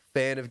a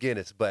fan of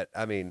Guinness, but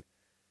I mean,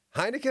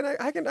 Heineken,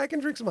 I can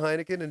drink some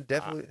Heineken and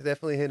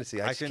definitely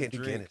Hennessy. I just can can't do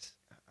drink-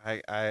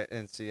 Guinness.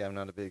 And see, I'm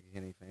not a big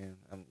Henny fan.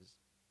 I'm just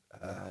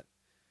not.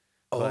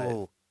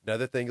 Oh,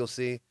 another thing you'll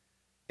see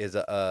is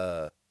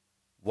a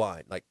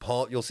wine, like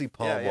palm. You'll see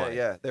palm wine.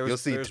 Yeah. You'll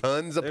see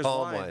tons of there's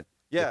palm wine.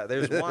 Yeah,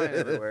 there's wine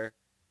everywhere.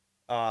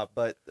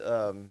 But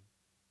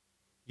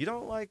you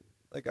don't like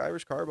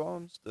Irish car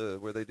bombs,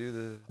 where they do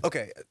the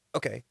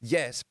Okay,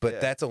 yes, but Yeah.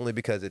 that's only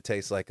because it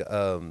tastes like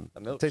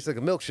milk. tastes like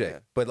a milkshake. Yeah.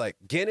 But like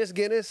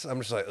Guinness, I'm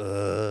just like,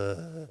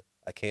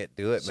 I can't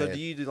do it, So man. do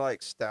you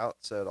like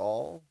stouts at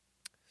all?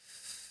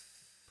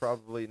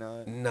 Probably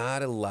not.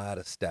 Not a lot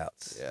of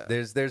stouts. Yeah.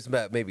 There's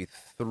about maybe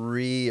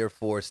 3 or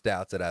 4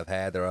 stouts that I've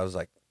had that I was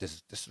like,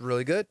 this is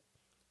really good.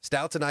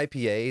 Stouts and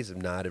IPAs,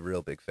 I'm not a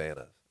real big fan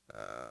of.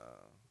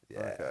 Yeah.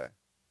 Okay.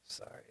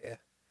 Sorry. Yeah.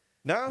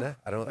 No, No,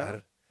 I don't.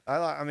 no.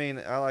 I mean,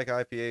 I like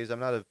IPAs. I'm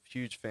not a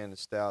huge fan of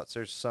stouts.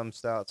 There's some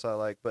stouts I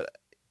like, but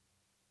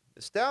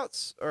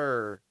stouts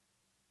are,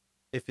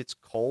 if it's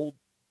cold,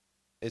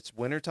 it's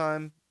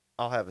wintertime,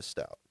 I'll have a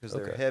stout because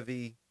they're Okay.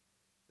 heavy.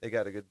 They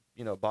got a good,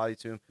 body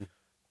to them.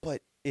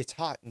 But it's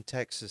hot in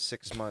Texas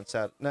 6 months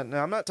out. Now,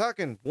 I'm not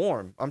talking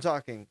warm. I'm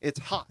talking it's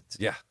hot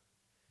Yeah.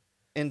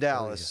 in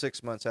Dallas yeah.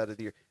 6 months out of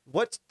the year.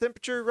 What's the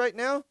temperature right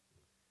now?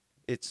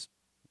 It's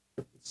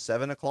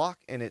 7 o'clock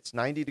and it's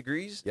 90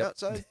 degrees Yep.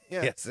 outside.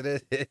 Yeah. Yes, it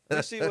is.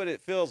 Let's see what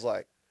it feels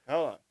like.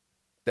 Hold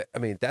on. I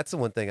mean, that's the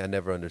one thing I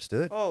never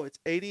understood. Oh, it's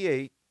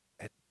 88.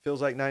 It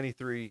feels like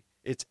 93.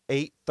 It's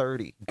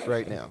 8:30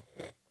 right now.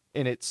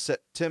 And it's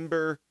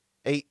September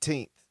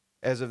 18th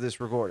as of this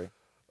recording.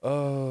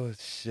 Oh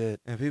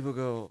shit! And people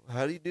go,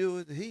 "How do you deal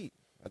with the heat?"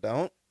 I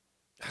don't.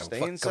 Stay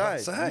Go inside.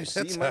 outside.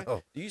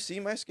 Do you see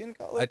my skin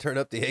color? I turn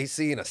up the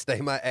AC and I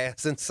stay my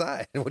ass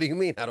inside. What do you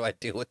mean? How do I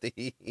deal with the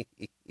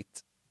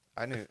heat?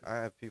 I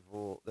have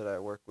people that I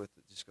work with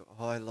that just go,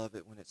 "Oh, I love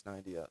it when it's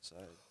 90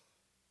 outside."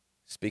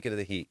 Speaking of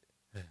the heat,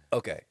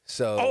 okay,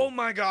 so Oh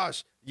my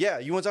gosh. Yeah,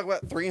 you want to talk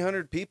about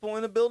 300 people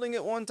in a building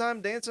at one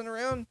time dancing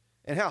around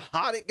and how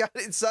hot it got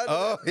inside?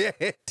 oh yeah,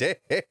 it did.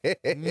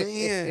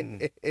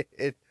 Man.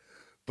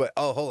 But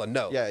hold on,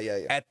 no.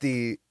 Yeah. At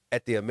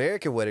the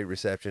American wedding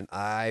reception,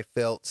 I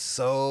felt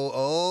so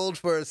old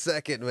for a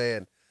second,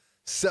 man.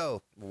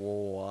 So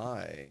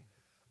Why?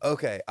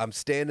 okay, I'm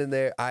standing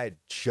there. I had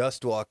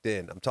just walked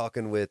in. I'm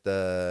talking with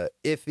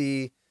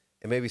Iffy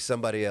and maybe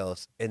somebody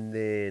else, and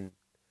then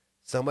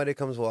somebody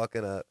comes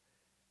walking up,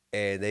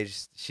 and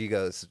she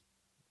goes,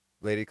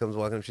 lady comes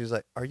walking up. She's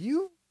like, "Are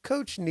you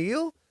Coach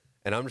Neil?"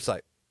 And I'm just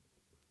like,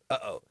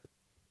 "Uh-oh."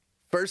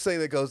 First thing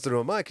that goes through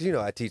my mind, because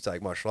I teach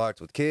like martial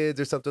arts with kids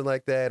or something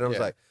like that. And I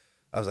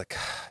was like,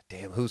 "God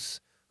damn,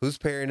 whose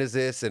parent is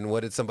this, and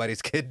what did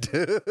somebody's kid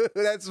do?"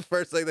 That's the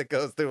first thing that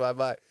goes through my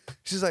mind.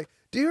 She's like,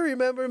 "Do you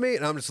remember me?"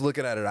 And I'm just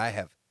looking at her. I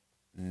have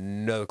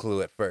no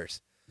clue at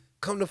first.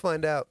 Come to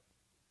find out,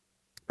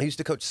 I used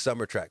to coach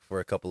summer track for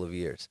a couple of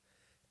years,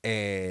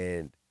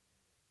 and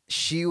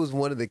she was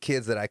one of the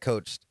kids that I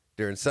coached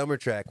during summer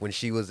track when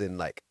she was in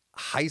like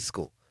high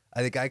school.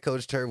 I think I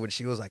coached her when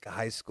she was like a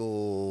high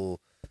school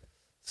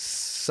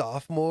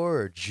sophomore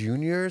or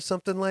junior or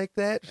something like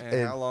that.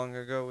 And how long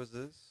ago was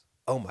this?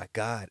 Oh my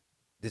God.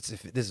 This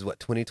is what,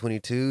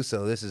 2022?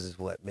 So this is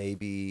what,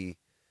 maybe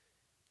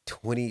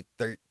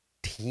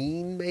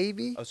 2013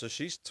 maybe? Oh, so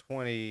she's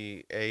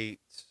 28,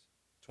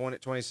 20,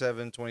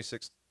 27,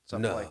 26,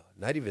 something No, like.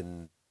 not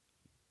even.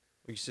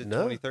 You said No.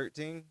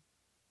 2013?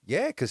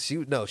 Yeah, because she's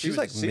was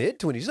like a senior?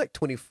 mid-20s. She's like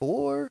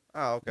 24.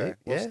 Oh, okay.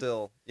 Well, Yeah.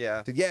 still,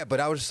 yeah. Yeah, but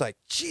I was just like,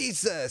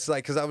 Jesus.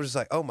 Like, because I was just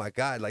like, oh my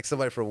God. Like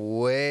somebody from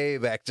way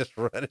back just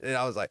running. And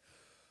I was like,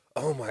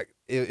 oh my.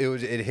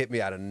 It hit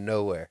me out of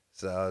nowhere.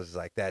 So I was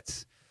like,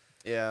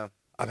 Yeah.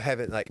 I've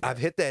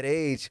hit that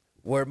age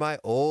where my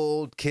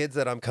old kids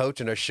that I'm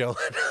coaching are showing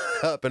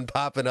up and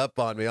popping up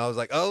on me. I was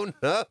like, oh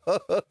no.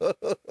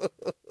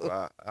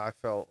 I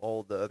felt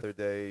old the other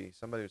day.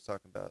 Somebody was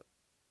talking about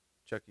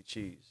Chuck E.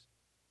 Cheese.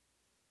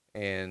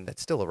 And,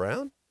 That's still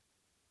around?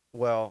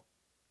 well,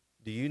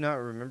 do you not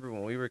remember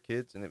when we were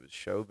kids and it was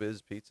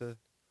Showbiz Pizza?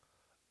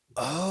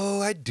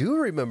 Oh, I do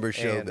remember And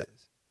Showbiz.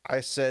 I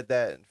said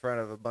that in front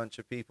of a bunch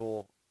of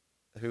people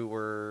who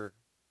were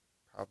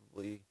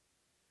probably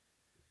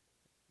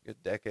a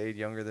good decade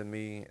younger than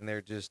me, and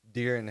they're just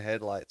deer in the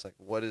headlights. Like,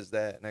 what is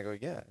that? And I go,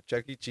 yeah,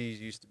 Chuck E.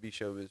 Cheese used to be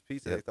Showbiz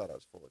Pizza. Yep. They thought I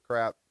was full of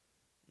crap.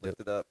 Looked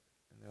it up,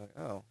 and they're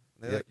like, oh.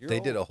 And they're Yep, like, you're they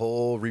did a old.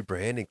 whole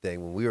rebranding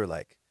thing when we were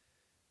like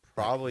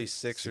Probably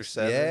six or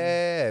seven.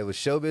 Yeah, it was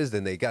Showbiz.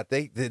 Then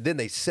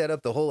they set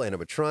up the whole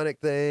animatronic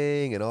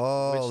thing and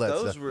all Which that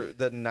those stuff. were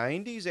the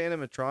 '90s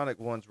animatronic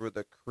ones were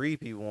the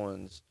creepy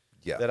ones.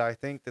 Yeah. That I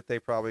think that they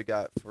probably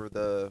got for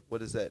the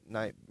what is that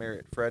Nightmare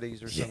at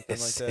Freddy's or something like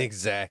Yes, that.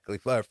 exactly.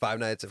 Or Five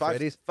Nights at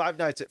Freddy's. Five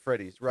Nights at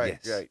Freddy's. Right.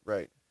 Yes.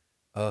 Right.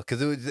 Because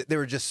they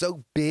were just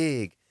so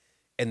big,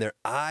 and their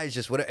eyes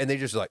just whatever, and they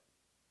just like,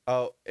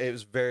 Oh, it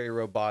was very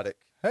robotic.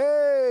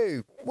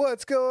 hey,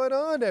 what's going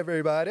on,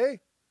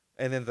 everybody?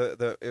 And then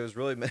it was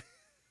really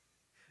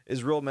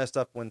is real messed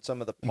up when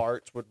some of the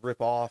parts would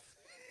rip off,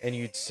 and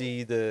you'd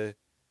see the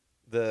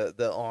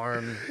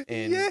arm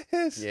and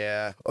Yes.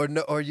 yeah.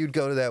 Or you'd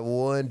go to that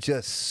one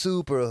just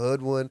super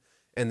hood one,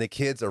 and the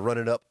kids are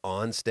running up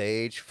on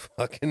stage,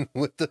 fucking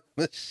with the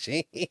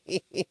machine.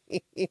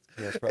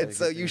 that's probably And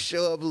so a good you thing.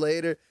 show up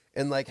later,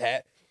 and like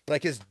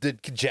the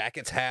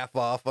jacket's half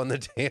off on the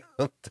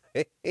damn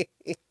thing.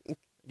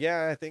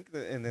 Yeah, I think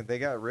that, and then they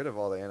got rid of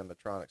all the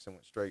animatronics and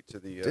went straight to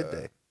the. Did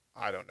they?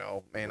 I don't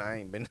know, man. I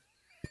ain't been.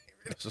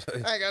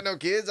 I ain't got no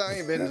kids. I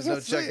ain't been to no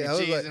Chuck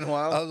E. Cheese in a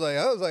while. I was like,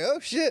 oh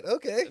shit,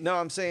 okay. No,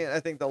 I'm saying I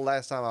think the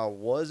last time I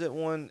was at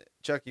one,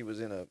 Chucky was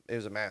it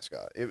was a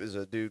mascot. It was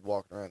a dude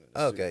walking around in a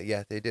suit. Okay,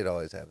 yeah, they did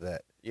always have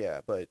that. Yeah,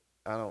 but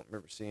I don't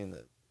remember seeing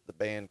the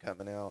band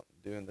coming out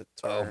and doing the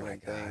Oh turn my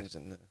and God. things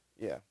and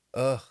yeah.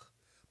 Ugh.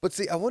 But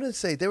see, I want to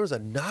say there was a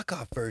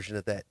knockoff version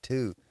of that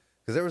too,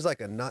 because there was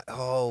like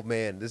oh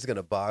man, this is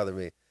gonna bother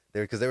me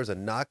because there was a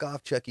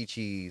knockoff Chuck E.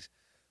 Cheese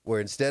where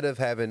instead of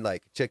having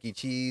like Chuck E.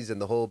 Cheese and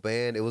the whole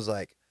band, it was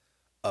like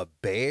a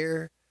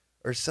bear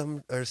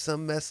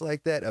some mess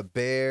like that. A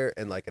bear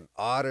and like an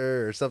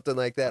otter or something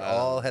like that. I don't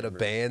All had a remember.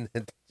 band.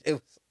 And it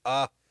was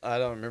I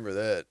don't remember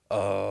that.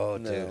 oh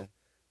No.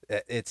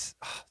 dude. It's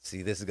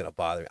see, this is gonna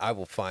bother me. I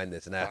will find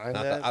this and Find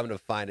that? I'm gonna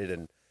find it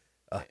and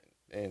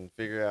And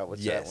figure out what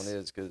that Yes. one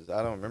is, because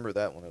I don't remember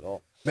that one at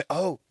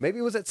all. maybe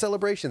it was at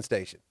Celebration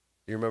Station.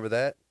 Do you remember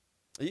that?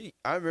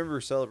 I remember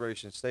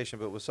Celebration Station,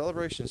 but was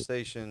Celebration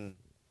Station?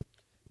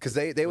 Because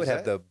they would Was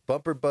have that- the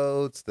bumper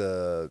boats,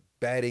 the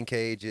batting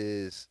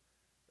cages,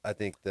 I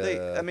think the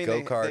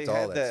go karts, they all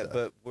had that stuff.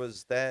 But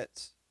was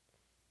that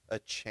a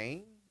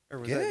chain, or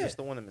was that Yeah. just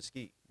the one in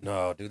Mesquite?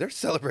 No, dude, there's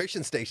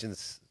Celebration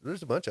Stations.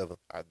 There's a bunch of them.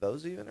 Are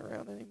those even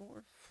around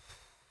anymore?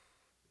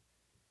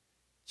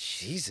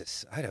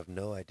 Jesus, I'd have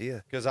no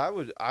idea. Because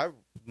I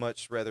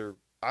much rather.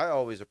 I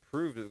always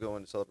approved of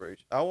going to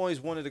Celebration. I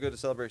always wanted to go to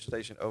Celebration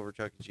Station over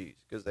Chuck E. Cheese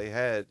because they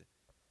had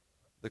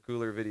the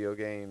cooler video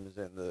games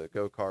and the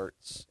go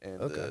karts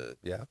and Okay, the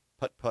yeah,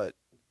 putt putt.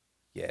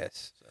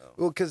 yes. So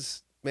Well,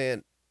 because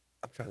man,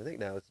 I'm trying to think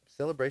now. Is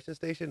Celebration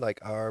Station like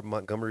our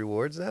Montgomery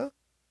Wards now?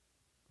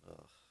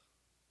 ugh.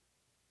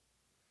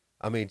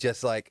 I mean,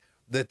 just like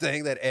the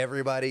thing that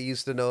everybody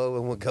used to know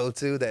and would go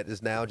to that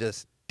is now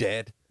just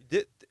dead.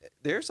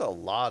 There's a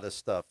lot of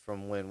stuff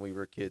from when we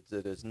were kids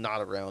that is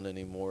not around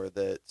anymore.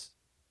 That,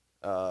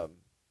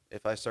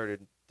 if I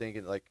started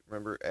thinking, like,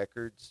 remember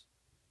Eckerd's?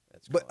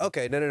 That's But gone.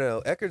 okay,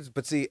 no. Eckerd's,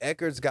 but see,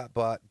 Eckerd's got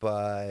bought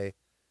by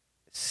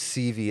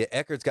CVS.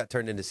 Eckerd's got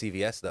turned into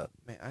CVS though.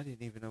 Man, I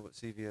didn't even know what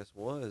CVS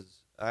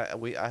was. I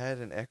had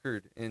an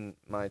Eckerd in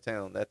my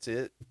town. That's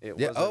it. It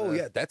Yeah. wasn't Oh a-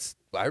 yeah, that's.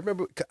 I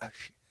remember.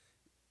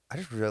 I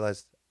just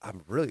realized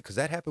I'm really because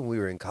that happened when we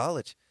were in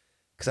college.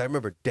 Because I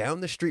remember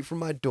down the street from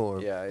my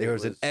dorm, Yeah, there it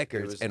was an was- it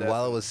Eckerd's, was and while it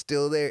definitely- was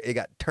still there, it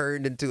got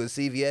turned into a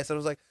CVS. And I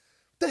was like,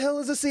 "What the hell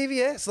is a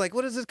CVS? Like,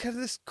 what is this kind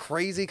of this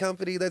crazy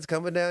company that's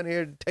coming down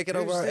here and taking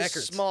over There's our this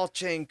Eckerd's?" small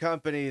chain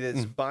company that's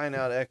Mm. buying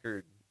out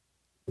Eckerd.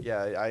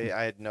 Yeah,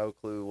 I had no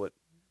clue what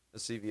a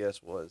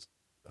CVS was.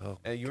 Oh,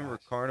 And you remember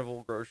gosh.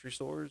 Carnival grocery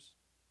stores?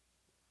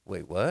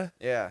 Wait, what?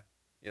 Yeah,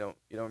 you don't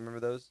remember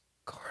those?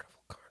 Carnival.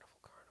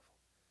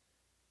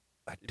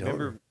 I You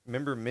don't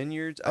remember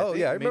Minyards? Oh,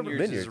 yeah, I remember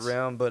Is Minyards.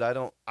 around, but I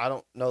don't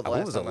know the What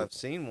last was time a- I've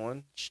seen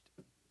one.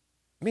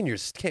 I mean,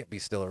 yours can't be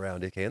still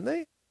around, can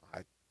they?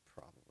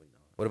 Probably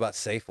not. What about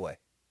Safeway?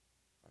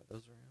 Are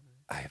those around?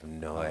 I have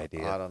no I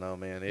idea. don't know,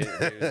 man.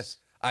 There's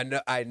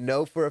I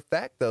know for a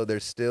fact though,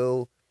 there's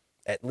still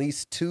at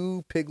least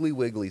 2 Piggly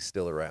Wigglies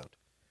still around.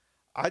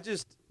 I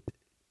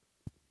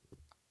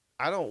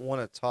don't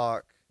want to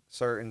talk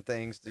certain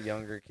things to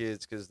younger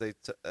kids because like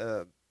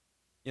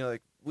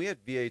we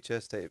had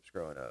VHS tapes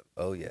growing up.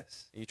 Oh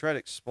yes. And you try to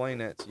explain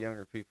that to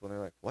younger people, and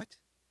they're like, "What?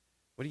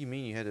 What do you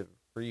mean you had to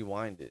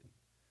rewind it?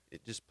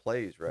 It just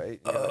plays,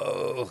 right?" And you're like,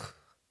 Oh.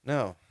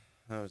 no,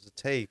 it was a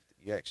tape.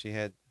 That you actually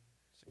had.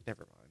 It's like,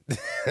 never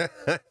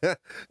mind.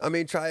 I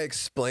mean, try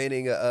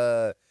explaining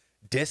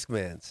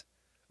Discmans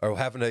or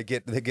having to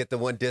get the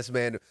one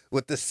Discman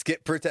with the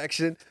skip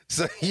protection.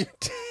 So you.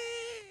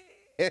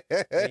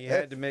 And you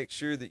had to make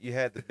sure that you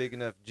had the big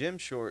enough gym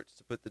shorts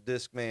to put the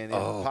Discman in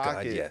Oh the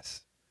pocket. God,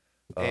 yes.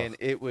 And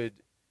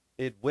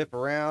it'd whip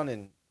around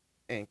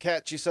and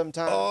catch you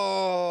sometimes.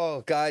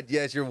 Oh God,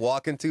 yes. You're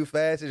walking too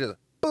fast. It's just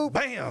boop.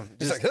 Bam!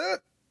 Just like,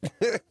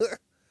 huh?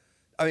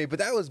 I mean, but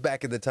that was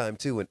back in the time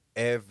too when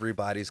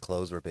everybody's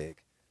clothes were big.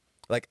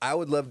 Like I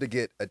would love to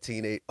get a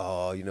teenage.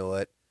 Oh, you know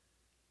what?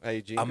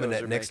 Hey, I'm gonna-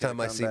 Jinkos are next making a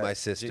time I see my comeback.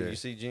 sister- You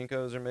see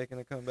Jinkos are making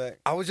a comeback.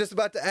 I was just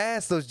about to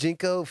ask those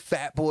Jinko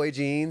Fat Boy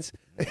jeans,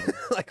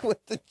 like with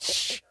the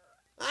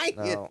giant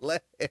No. leg.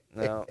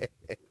 No.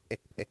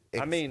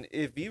 I mean,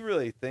 if you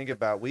really think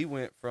about, we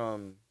went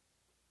from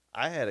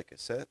I had a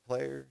cassette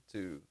player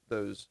to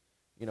those,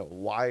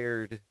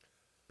 wired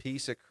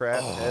piece of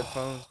crap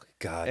headphones,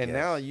 God, and yes.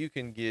 now you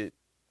can get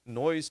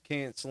noise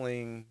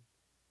canceling,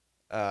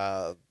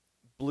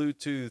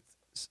 Bluetooth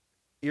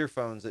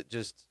earphones that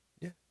just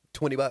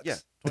 $20. yeah,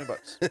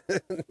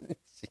 $20.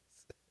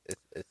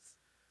 Jesus.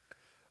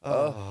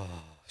 Oh,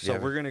 so Yeah.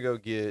 we're gonna go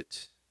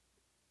get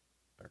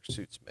our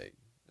suits made,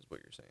 is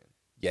what you're saying.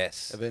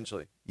 Yes.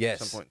 Eventually,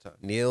 Yes. at some point in time.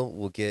 Neil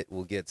will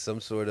get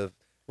some sort of.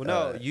 Well,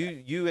 no, Uh,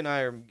 you and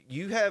I are.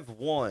 You have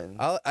one.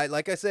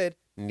 Like I said,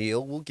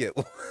 Neil will get.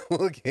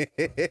 Will get.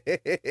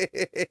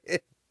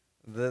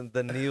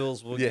 The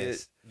Neils will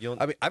Yes. get. You'll,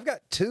 I mean, I've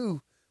got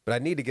 2, but I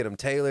need to get them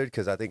tailored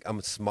because I think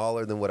I'm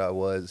smaller than what I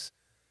was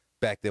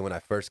back then when I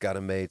first got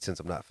them made. Since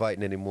I'm not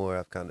fighting anymore,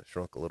 I've kind of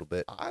shrunk a little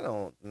bit. I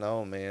don't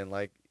know, man.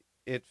 Like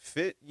it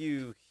fit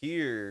you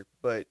here,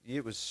 but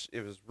it was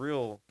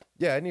real.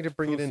 Yeah, I need to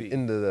bring it Poofy.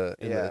 into the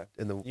Yeah.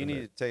 in the. You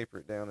need to taper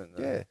it down in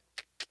the. Yeah.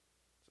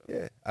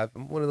 Yeah,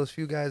 I'm one of those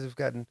few guys who've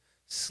gotten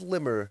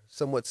slimmer,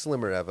 somewhat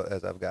slimmer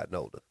as I've gotten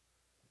older.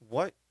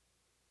 What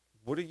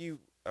are you?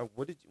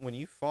 When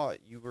you fought?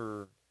 You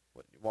were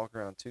you walk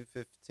around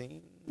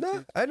 215?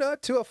 No, I know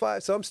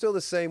 205, so I'm still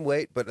the same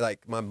weight, but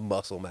like my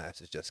muscle mass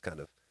has just kind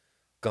of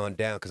gone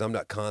down because I'm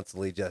not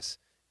constantly just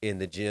in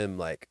the gym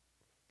like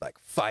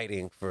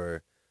fighting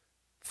for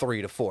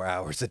 3 to 4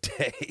 hours a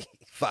day.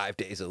 5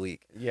 days a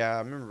week. Yeah, I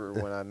remember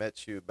when I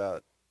met you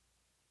probably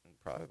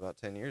about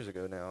 10 years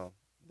ago now,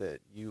 that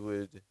you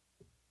would,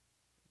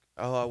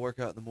 I work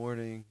out in the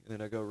morning, and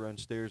then I go run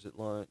stairs at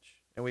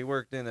lunch. And we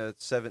worked in a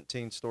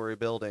 17-story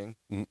building.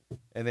 Mm.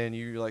 And then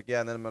you're like, yeah,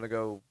 and then I'm going to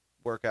go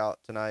work out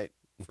tonight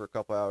for a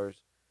couple hours.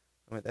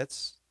 I mean,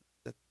 that's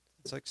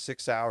like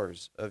 6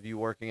 hours of you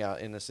working out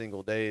in a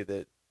single day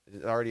that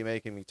is already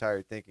making me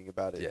tired thinking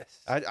about it. Yes.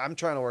 I'm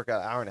trying to work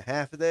out an hour and a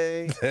half a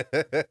day,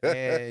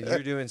 and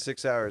you're doing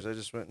 6 hours. I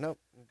just went, nope,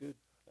 I'm good.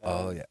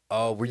 Oh yeah.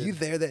 Oh, were you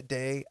there that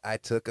day? I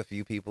took a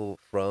few people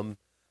from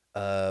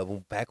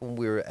back when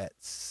we were at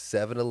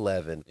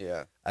 7-Eleven.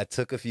 Yeah. I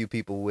took a few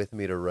people with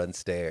me to run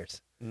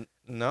stairs.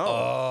 No.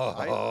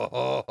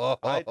 Oh,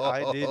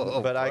 I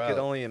didn't, but I could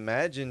bro. only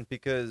imagine,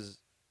 because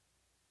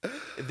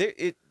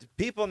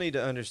people need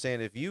to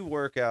understand, if you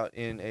work out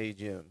in a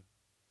gym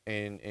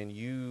and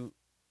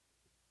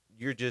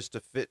you're just a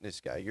fitness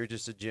guy, you're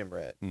just a gym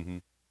rat. Mm-hmm.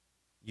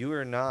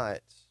 You're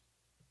not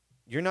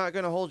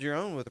going to hold your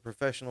own with a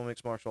professional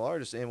mixed martial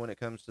artist, and when it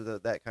comes to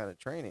that kind of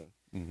training.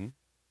 Mm-hmm.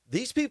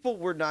 These people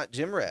were not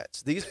gym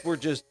rats. These were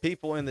just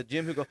people in the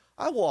gym who go,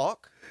 I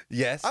walk.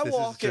 Yes, I this is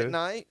walk true. at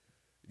night.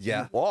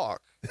 Yeah. You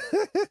walk.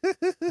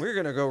 We're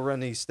going to go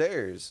run these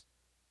stairs.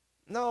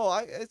 No,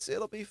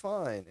 it'll be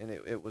fine. And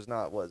it was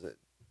not, was it?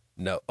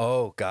 No.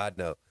 Oh God,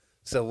 no.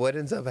 So what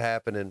ends up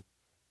happening?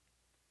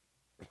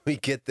 We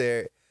get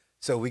there.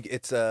 So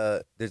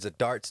there's a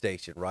dart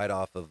station right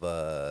off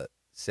of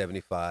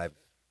 75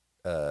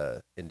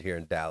 in here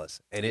in Dallas,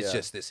 and it's Yeah.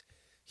 just this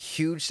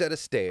huge set of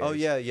stairs. Oh,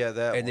 yeah,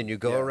 that And then one. you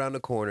go Yeah. around the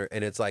corner,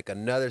 and it's like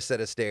another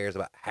set of stairs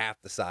about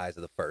half the size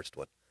of the first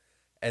one.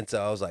 And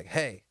so I was like,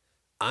 hey,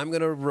 I'm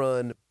gonna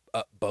run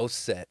up both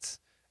sets,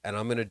 and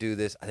I'm gonna do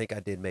this. I think I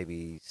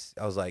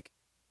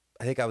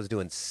was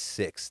doing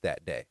 6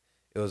 that day.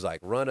 It was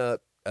like run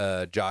up,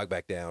 jog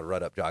back down,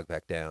 run up, jog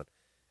back down.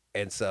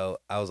 And so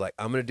I was like,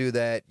 I'm gonna do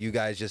that. You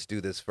guys just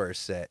do this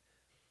first set.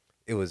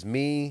 It was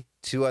me,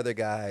 2 other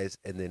guys,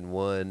 and then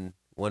one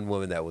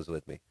woman that was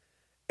with me.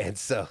 And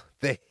so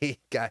I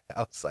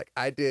was like,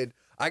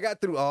 I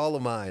got through all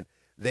of mine.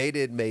 They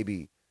did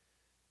maybe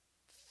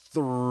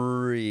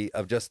 3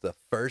 of just the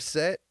first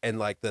set, and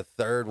like the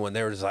third one,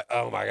 they were just like,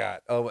 oh my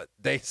God. Oh,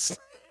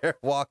 they're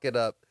walking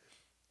up.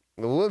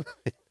 The woman,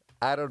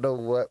 I don't know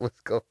what was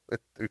going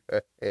through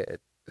her head.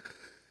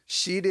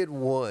 She did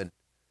 1,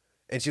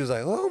 and she was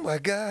like, oh my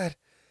God.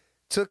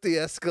 Took the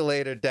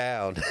escalator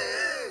down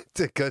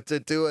to go to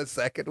do a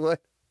second one.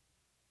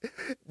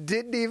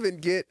 Didn't even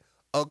get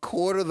a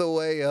quarter of the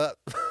way up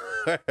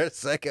her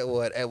second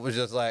one, and was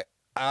just like,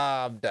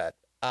 I'm done.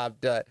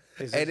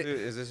 Is And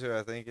this who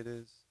I think it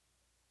is?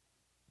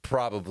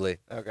 Probably.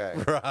 Okay.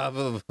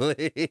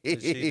 Probably.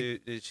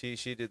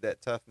 She did that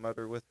Tough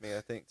Mudder with me,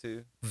 I think,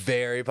 too.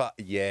 Very Did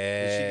she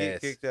yes.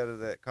 get kicked out of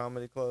that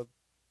comedy club?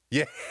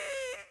 Yeah.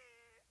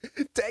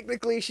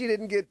 Technically,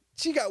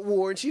 she got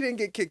warned. She didn't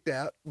get kicked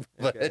out.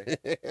 But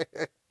Okay.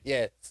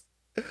 yes.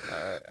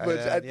 But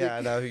I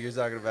I know who you're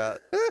talking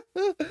about.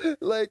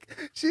 Like,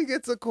 she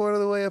gets a quarter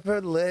of the way up,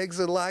 her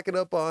legs are locking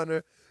up on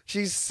her.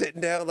 She's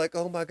sitting down like,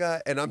 oh my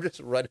God. And I'm just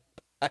running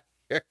by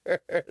her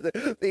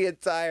the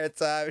entire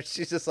time.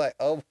 She's just like,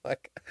 oh my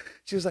God.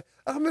 She was like,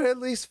 I'm going to at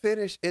least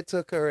finish. It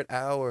took her an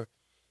hour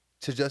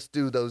to just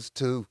do those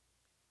 2.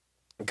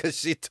 Because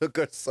she took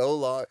her so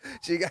long.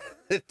 She got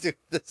to do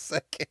the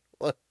second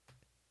one.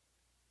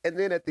 And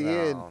then at the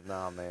end.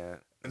 No, man.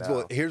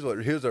 Well, here's what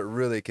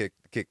really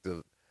kicked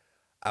the.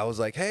 I was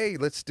like, hey,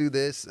 let's do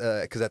this,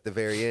 because at the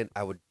very end,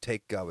 I would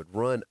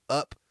run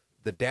up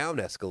the down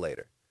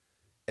escalator,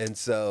 and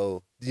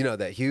so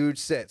that huge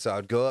set. So I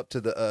would go up to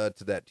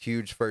that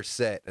huge first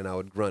set, and I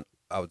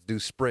would do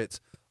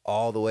sprints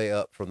all the way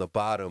up from the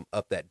bottom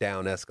up that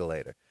down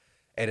escalator,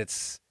 and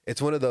it's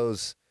one of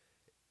those.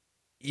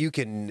 You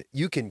can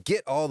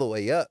get all the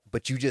way up,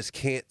 but you just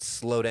can't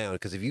slow down,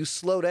 because if you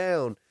slow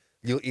down,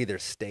 you'll either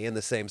stay in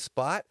the same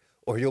spot,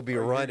 or you'll be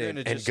running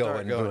and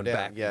going down.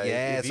 back. Yeah,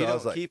 if so you I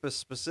was don't like, keep a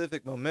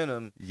specific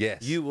momentum,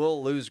 yes, you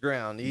will lose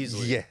ground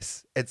easily.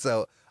 yes. And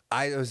so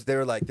they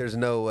were like, there's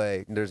no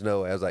way. I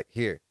was like,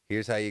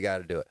 here's how you got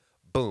to do it.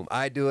 Boom,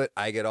 I do it.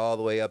 I get all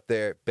the way up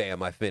there.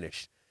 Bam, I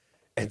finished.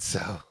 And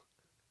so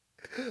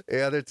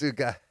the other 2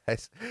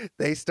 guys,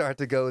 they start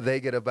to go. They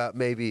get about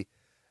maybe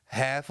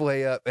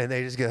halfway up, and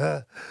they just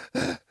go,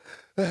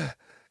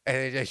 and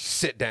they just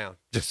sit down.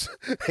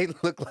 They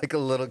look like a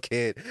little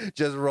kid,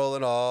 just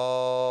rolling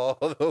all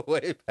the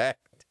way back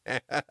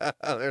down.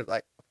 They're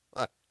like,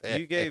 "Fuck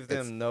You gave this."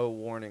 them no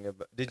warning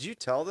about. Did you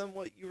tell them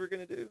what you were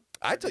gonna do?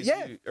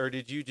 Yeah. Or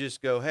did you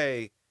just go,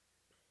 hey,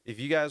 if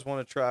you guys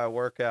want to try a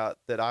workout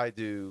that I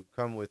do,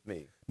 come with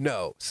me?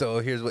 No. So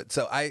here's what.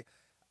 So I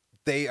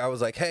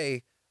was like,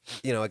 hey,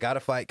 I got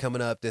a fight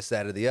coming up, this,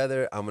 that, or the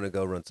other. I'm gonna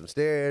go run some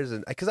stairs,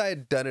 and because I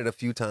had done it a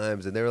few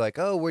times, and they were like,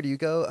 oh, where do you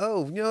go?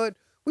 Oh, you know what?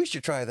 We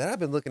should try that. I've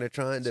been looking at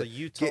trying to So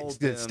you told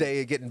them,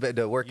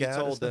 to work you out.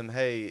 told them,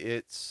 hey,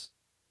 it's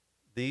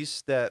these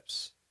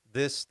steps,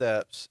 this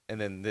steps,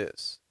 and then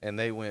this, and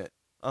they went,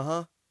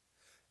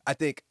 I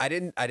think I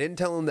didn't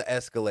tell them the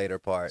escalator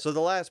part. So the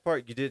last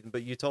part you didn't,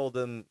 but you told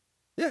them.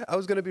 Yeah, I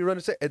was gonna be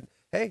running. And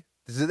hey,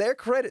 to their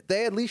credit,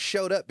 they at least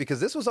showed up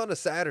because this was on a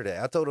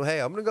Saturday. I told them, hey,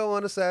 I'm gonna go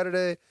on a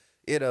Saturday.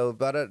 You know,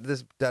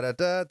 this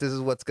This is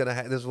what's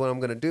gonna this is what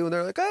I'm gonna do. And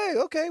they're like, hey,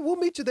 okay, we'll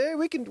meet you there.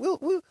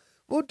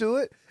 We'll do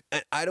it.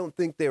 And I don't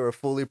think they were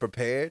fully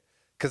prepared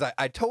because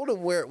I told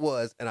them where it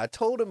was, and I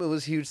told them it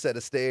was a huge set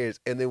of stairs.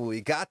 And then when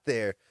we got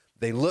there,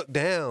 they looked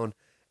down,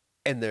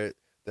 and their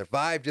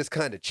vibe just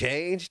kind of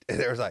changed, and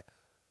they was like,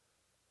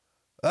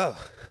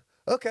 oh.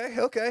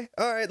 Okay,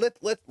 all right.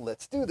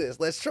 Let's do this.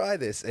 Let's try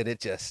this, and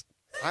it just.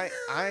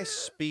 I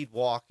speed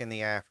walk in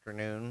the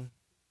afternoon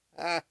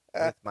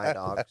with my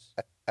dogs.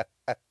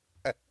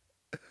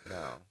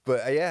 No,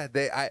 but yeah,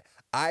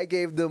 I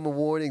gave them a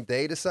warning.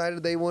 They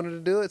decided they wanted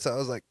to do it, so I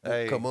was like,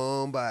 hey, come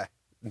on by.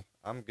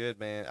 I'm good,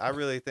 man. I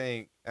really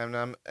think, and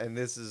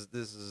this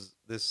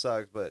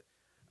sucks, but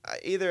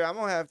either I'm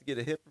gonna have to get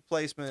a hip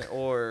replacement,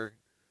 or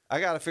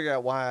I got to figure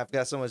out why I've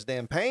got so much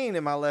damn pain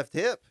in my left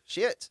hip.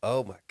 Shit.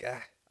 Oh my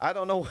god. I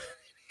don't know what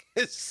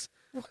it is,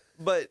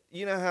 but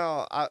you know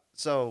how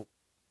so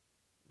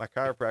my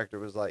chiropractor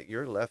was like,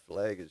 your left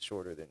leg is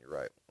shorter than your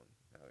right one.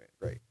 Okay,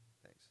 great,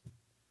 thanks.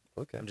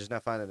 Okay. I'm just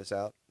not finding this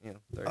out.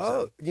 37.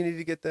 Oh, you need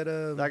to get that.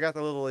 I got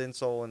the little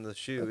insole in the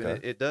shoe, Okay.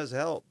 and it does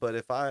help. But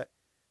if I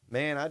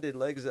did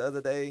legs the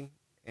other day,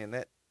 and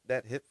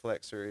that hip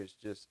flexor is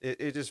just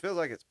it just feels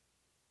like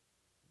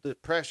the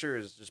pressure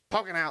is just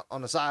poking out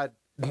on the side.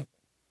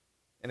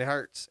 And it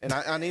hurts, and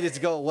I need it to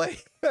go away.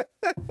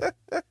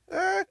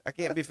 I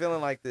can't be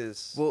feeling like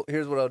this. Well,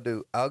 here's what I'll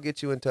do. I'll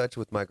get you in touch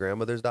with my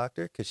grandmother's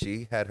doctor because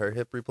she had her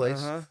hip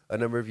replaced a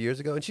number of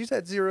years ago, and she's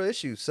had zero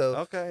issues. So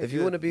okay, if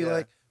you want to be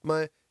like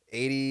my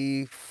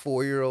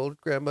 84-year-old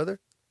grandmother,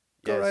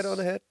 go right on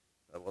ahead.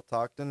 We'll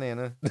talk to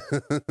Nana,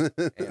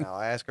 and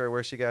I'll ask her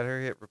where she got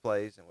her hip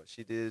replaced and what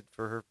she did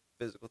for her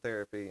physical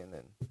therapy, and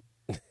then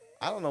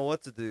I don't know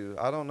what to do.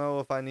 I don't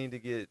know if I need to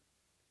get.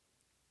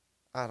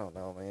 I don't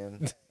know,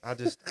 man. I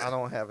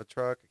don't have a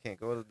truck. I can't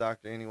go to the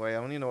doctor anyway.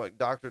 I don't even know what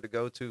doctor to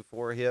go to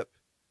for a hip.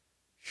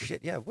 Shit,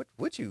 yeah. What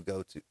would you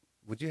go to?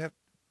 Would you have?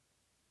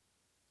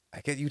 I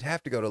guess you'd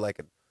have to go to like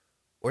an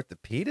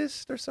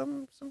orthopedist or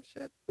some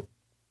shit.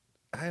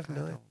 I have no.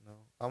 I don't know.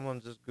 I'm gonna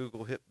just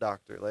Google hip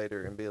doctor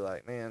later and be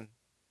like, man,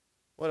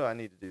 what do I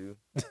need to do?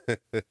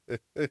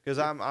 Because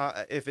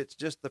if it's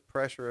just the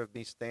pressure of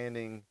me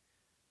standing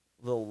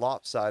a little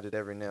lopsided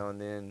every now and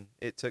then,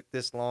 it took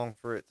this long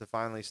for it to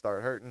finally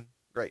start hurting.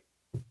 Great.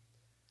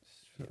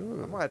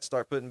 Sure. I might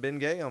start putting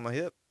Bengay on my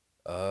hip.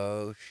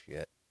 Oh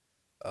shit.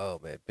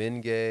 Oh man,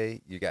 Bengay.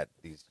 You got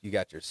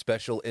your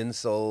special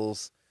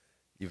insoles.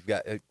 You've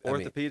got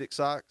Orthopedic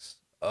socks.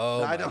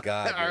 Oh my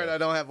god. All right, I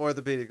don't have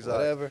orthopedic socks.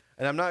 Whatever.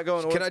 And I'm not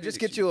going. Can I just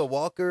get you a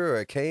walker or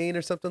a cane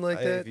or something like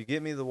that? If you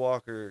get me the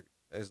walker,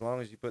 as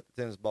long as you put the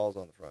tennis balls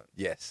on the front.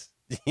 Yes.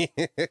 'Cause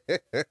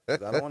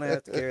I don't want to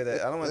have to carry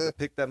that. I don't want to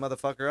pick that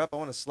motherfucker up. I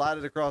want to slide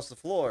it across the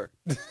floor.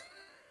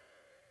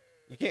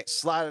 You can't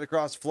slide it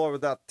across the floor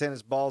without the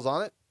tennis balls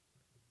on it.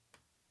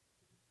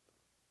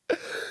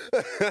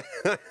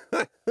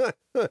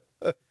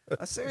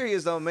 I'm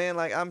serious though, man.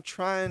 Like, I'm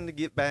trying to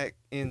get back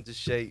into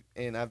shape,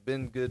 and I've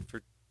been good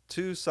for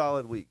 2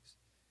 solid weeks.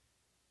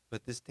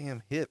 But this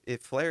damn hip,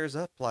 it flares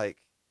up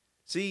like.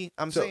 See,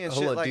 I'm saying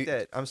shit like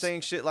that. I'm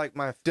saying shit like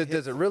my.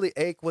 Does it really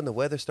ache when the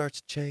weather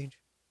starts to change?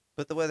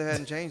 But the weather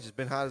hasn't changed. It's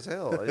been hot as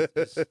hell.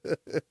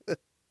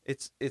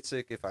 It's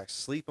sick. If I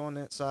sleep on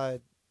that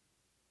side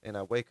and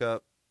I wake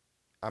up,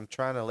 I'm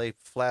trying to lay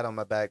flat on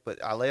my back,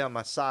 but I lay on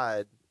my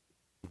side,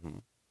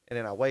 and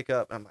then I wake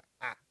up, and I'm like,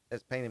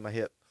 that's pain in my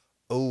hip.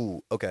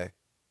 Oh, okay.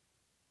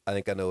 I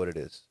think I know what it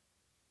is.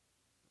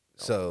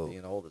 So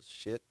being old as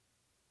shit.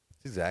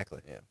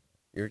 Exactly.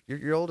 Yeah.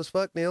 You're old as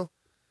fuck, Neil.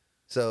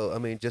 So I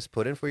mean, just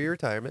put in for your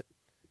retirement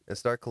and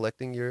start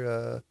collecting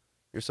your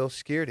Social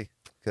Security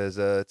because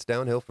it's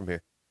downhill from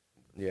here.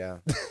 Yeah.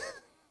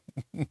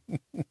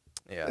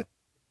 Yeah.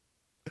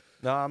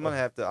 No, I'm gonna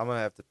have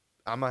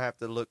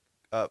to look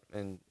up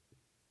and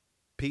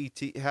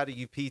PT. How do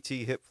you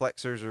PT hip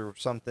flexors or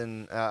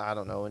something? I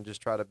don't know, and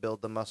just try to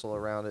build the muscle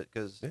around it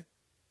because. Yeah.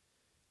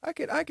 I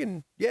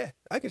can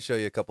show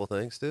you a couple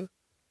things too.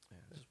 Yeah,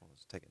 I just want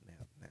to take a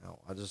nap now.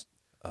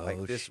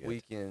 This shit.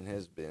 weekend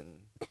has been.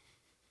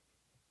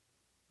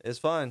 It's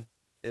fun.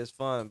 It's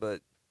fun,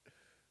 but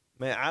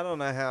man, I don't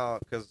know how,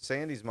 because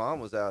Sandy's mom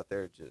was out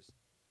there just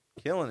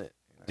killing it.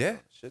 Yeah.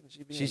 Shouldn't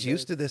she be? She's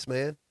used to this,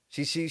 man.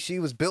 She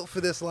was built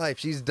for this life.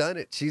 She's done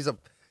it. She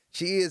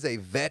is a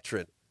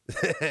veteran.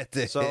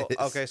 So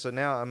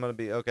now I'm gonna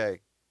be okay.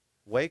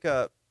 Wake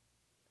up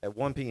at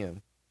 1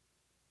 p.m.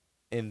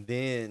 and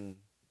then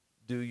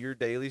do your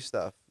daily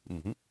stuff,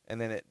 and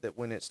then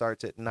when it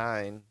starts at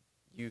 9,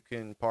 you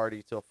can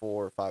party till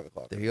 4 or 5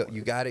 o'clock. There you go.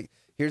 You got to.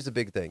 Here's the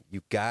big thing.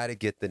 You got to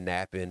get the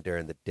nap in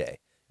during the day.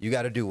 You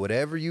got to do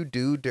whatever you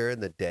do during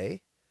the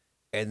day,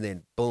 and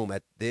then boom,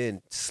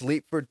 then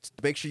sleep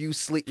make sure you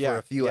sleep for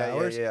a few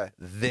hours. Yeah.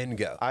 Then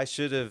go. I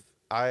should have.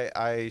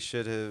 I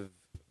should have.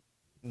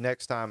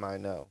 Next time I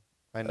know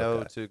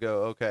Okay. to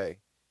go. Okay,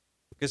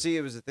 Because see,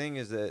 it was the thing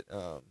is that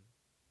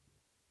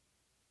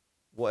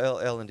well,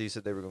 L&D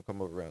said they were gonna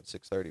come over around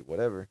 6:30,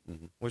 whatever,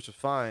 which was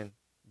fine.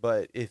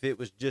 But if it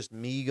was just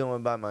me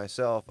going by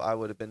myself, I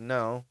would have been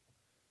no.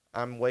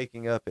 I'm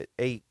waking up at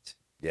 8,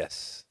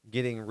 Yes.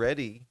 getting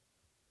ready,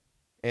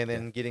 and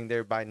then getting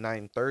there by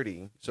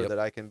 9:30 so that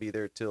I can be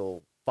there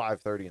till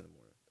 5:30 in the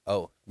morning.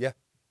 Oh yeah.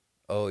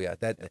 Oh yeah.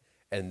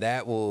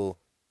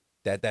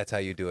 That's how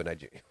you do a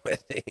Nigerian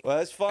wedding. Well,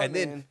 that's fun. And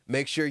then man.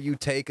 make sure you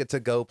take a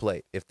to-go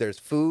plate. If there's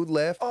food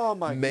left, Oh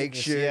my make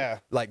goodness, sure. yeah.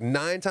 Like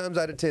 9 times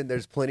out of 10,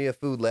 there's plenty of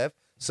food left.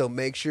 So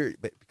make sure.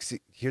 But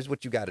see, here's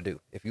what you got to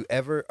do. If you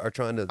ever are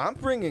trying to, I'm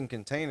bringing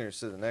containers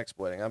to the next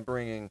wedding. I'm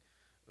bringing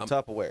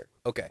Tupperware.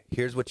 okay,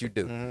 here's what you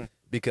do,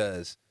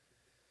 because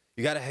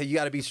you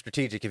gotta be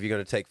strategic if you're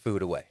gonna take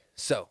food away.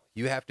 So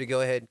you have to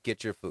go ahead,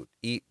 get your food,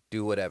 eat,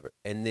 do whatever,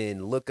 and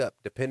then look up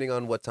depending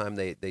on what time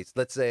they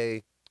let's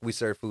say we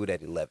serve food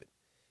at 11.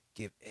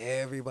 Give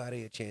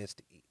everybody a chance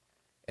to eat,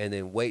 and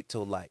then wait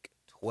till like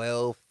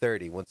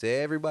 12:30. Once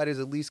everybody's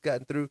at least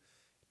gotten through,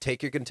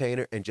 take your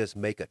container and just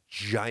make a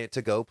giant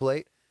to-go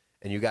plate,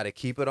 and you got to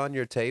keep it on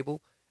your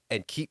table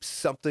and keep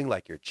something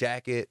like your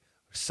jacket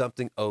or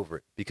something over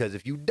it, because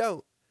if you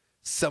don't,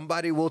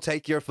 somebody will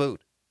take your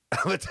food.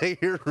 I'm gonna tell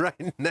you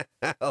right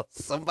now,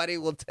 somebody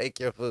will take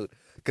your food,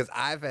 because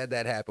I've had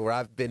that happen where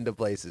I've been to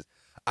places,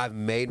 I've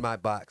made my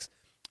box,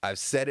 I've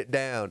set it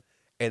down,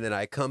 and then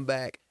I come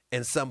back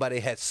and somebody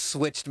had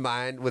switched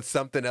mine with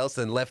something else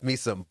and left me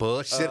some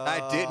bullshit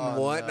I didn't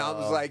want. And I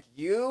was like,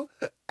 you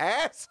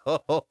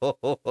asshole.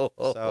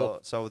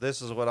 So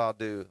this is what I'll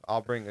do. I'll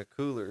bring a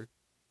cooler,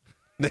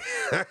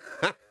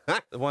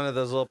 one of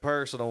those little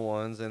personal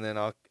ones, and then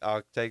I'll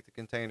take the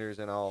containers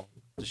and I'll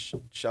just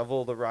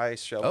shovel the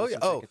rice. Oh yeah.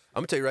 Oh,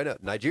 I'm gonna tell you right now,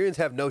 Nigerians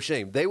have no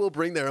shame. They will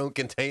bring their own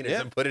containers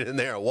and put it in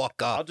there and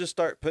walk off. I'll just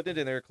start putting it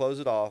in there, close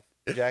it off,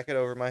 jacket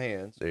over my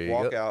hands, There you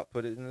walk go. out,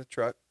 put it in the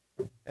truck.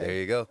 There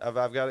you go.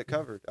 I've got it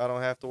covered. I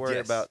don't have to worry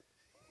Yes. about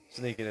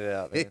sneaking it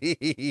out. Man.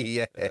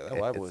 Yeah. That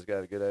white boy's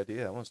got a good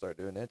idea. I'm gonna start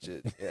doing that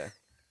shit. Yeah.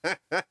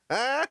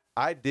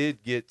 I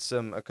did get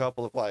a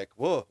couple of like,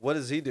 whoa, what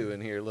is he doing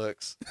here?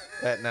 Looks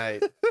at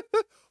night.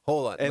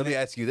 Hold on. And Let me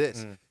ask you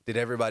this: did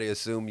everybody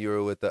assume you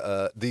were with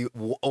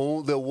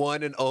the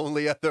one and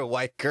only other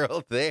white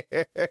girl there?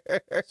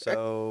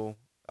 So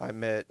I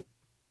met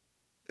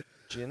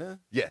Jenna.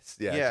 Yes.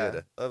 Yeah.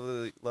 Jenna.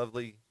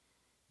 Lovely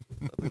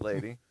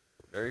lady,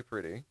 very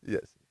pretty.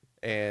 Yes.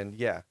 And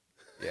yeah.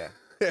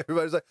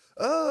 Everybody's like,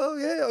 oh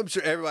yeah. I'm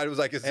sure everybody was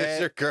like, is this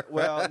your girl?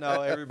 Well,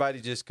 no,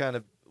 everybody just kind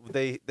of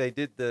they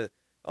did the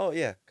oh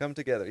yeah, come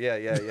together. Yeah.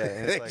 And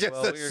They it's like,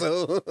 just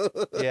well,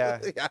 assume. yeah.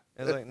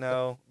 It's like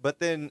no, but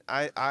then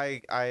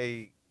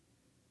I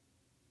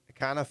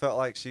kind of felt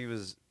like she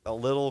was a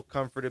little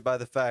comforted by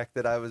the fact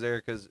that I was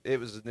there because it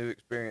was a new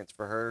experience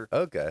for her.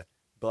 Okay.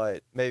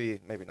 But maybe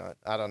not.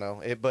 I don't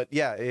know. But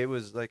yeah, it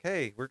was like,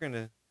 hey, we're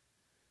gonna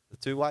the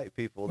 2 white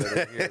people that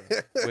are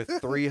here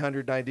with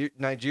 300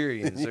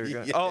 Nigerians. Are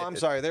gonna, Oh, I'm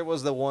sorry. There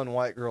was the one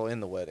white girl in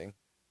the wedding.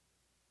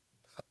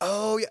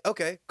 Oh yeah.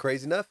 Okay.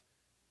 Crazy enough.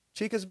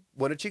 Chica's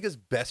one of Chica's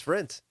best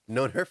friends.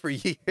 Known her for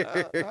years.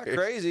 Not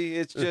crazy.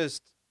 It's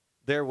just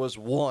there was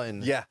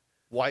one Yeah.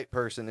 white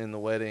person in the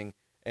wedding,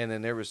 and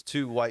then there was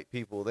 2 white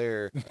people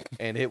there,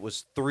 and it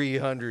was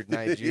 300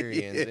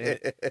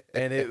 Nigerians,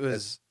 and it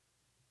was,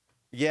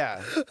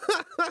 yeah,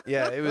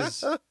 it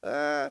was.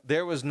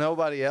 There was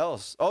nobody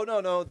else. Oh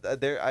no,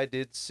 there I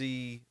did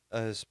see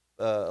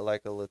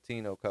like a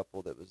Latino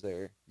couple that was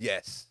there,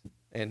 Yes.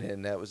 and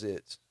then that was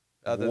it.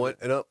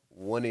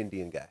 One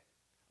Indian guy.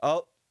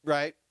 Oh,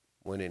 right.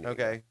 One Indian.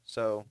 Okay,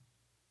 so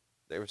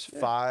there was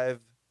 5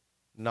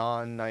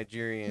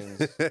 non-Nigerians.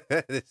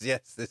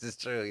 Yes, this is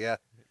true. Yeah.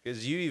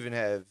 Because you even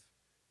have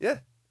Yeah.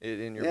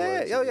 it in your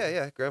Yeah. blood. Oh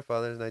yeah.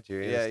 Grandfather's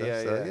Nigerian. Yeah,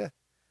 and stuff, yeah.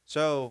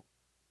 So,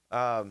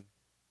 So,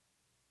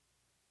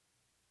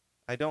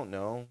 I don't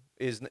know.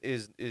 Is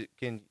it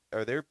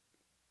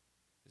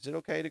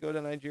okay to go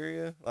to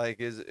Nigeria? Like,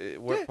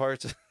 what Yeah.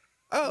 parts?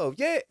 Oh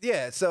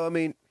yeah. So I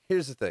mean,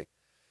 here's the thing.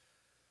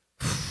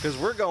 Because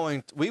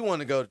we want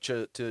to go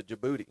to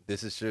Djibouti.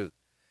 This is true.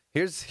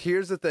 Here's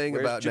the thing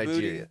Where's about Djibouti?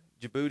 Nigeria.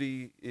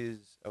 Djibouti is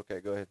okay.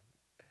 Go ahead.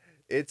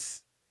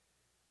 It's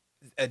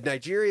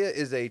Nigeria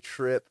is a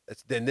trip.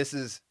 Then this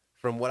is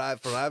from what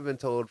I've been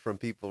told from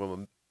people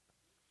from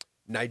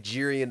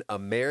Nigerian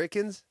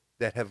Americans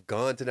that have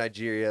gone to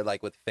Nigeria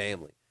like with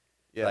family.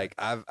 Yeah. Like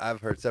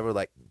I've heard several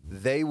like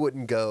they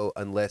wouldn't go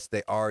unless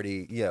they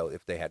already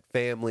if they had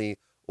family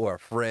or a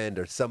friend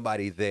or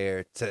somebody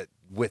there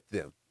with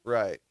them.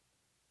 Right.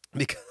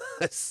 Because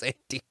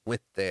Sandy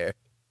went there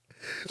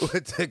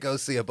to go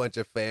see a bunch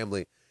of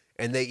family,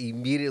 and they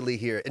immediately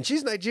hear, and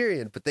she's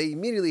Nigerian, but they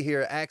immediately hear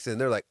her accent.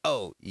 And they're like,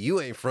 "Oh,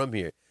 you ain't from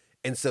here,"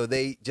 and so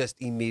they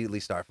just immediately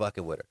start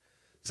fucking with her.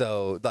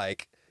 So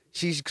like,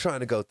 she's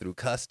trying to go through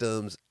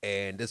customs,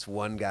 and this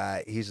one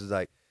guy, he's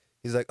like,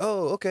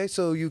 "Oh, okay,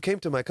 so you came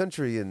to my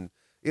country, and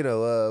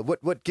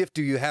what gift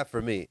do you have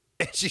for me?"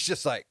 And she's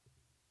just like,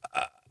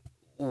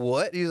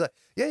 what? He was like,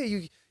 yeah,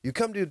 you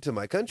come to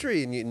my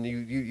country and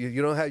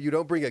you don't have, you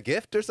don't bring a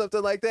gift or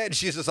something like that. And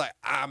she's just like,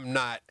 I'm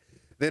not.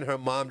 Then her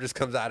mom just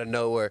comes out of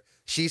nowhere.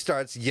 She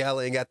starts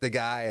yelling at the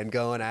guy and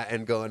going out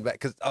and going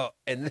back.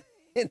 And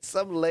then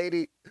some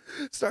lady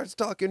starts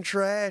talking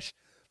trash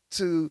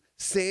to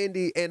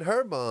Sandy and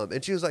her mom.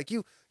 And she was like,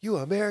 you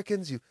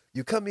Americans,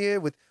 you come here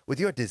with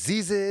your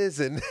diseases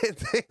and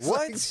things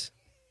What? like.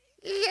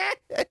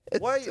 Yeah.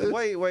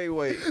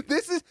 Wait.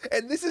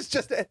 This is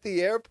just at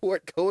the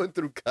airport going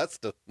through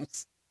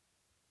customs.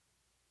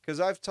 Because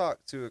I've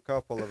talked to a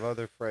couple of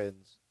other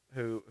friends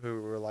who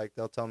were like,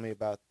 they'll tell me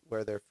about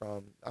where they're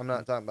from. I'm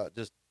not talking about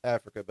just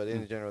Africa, but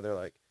in general, they're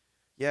like,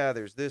 yeah,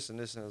 there's this and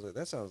this. And I was like,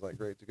 that sounds like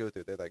great to go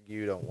through. They're like,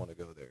 you don't want to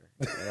go there.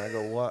 And I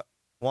go, what?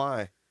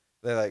 Why?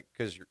 They're like,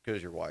 because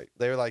you're white.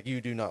 They're like,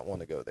 you do not want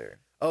to go there.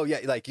 Oh yeah,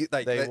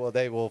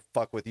 They will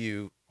fuck with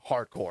you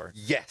hardcore.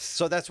 Yes.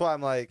 So that's why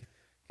I'm like,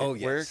 Oh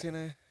yes. where can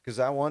I? Because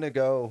I want to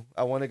go.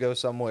 I want to go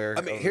somewhere.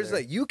 I mean, here's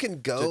the you can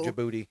go to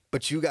Djibouti,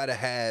 but you got to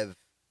have,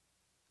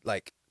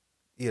 like,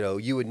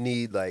 you would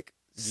need like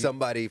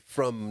somebody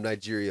from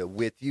Nigeria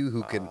with you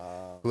who can,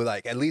 who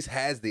like at least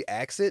has the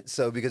accent.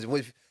 So because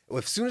if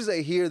as soon as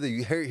they hear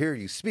hear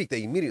you speak,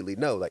 they immediately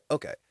know like,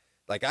 okay,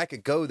 like I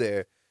could go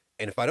there,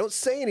 and if I don't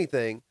say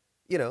anything,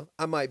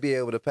 I might be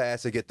able to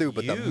pass or get through.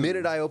 But the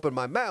minute I open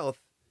my mouth,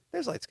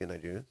 there's light skinned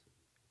Nigerians.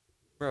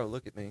 bro.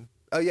 Look at me.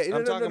 Oh yeah,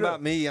 I'm talking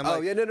about me. I'm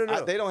like, yeah,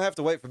 no. they don't have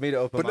to wait for me to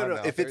open my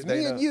mouth. If it's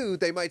me and you,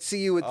 they might see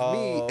you with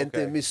me and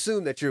then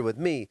assume that you're with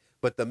me.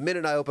 But the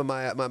minute I open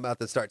my mouth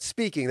and start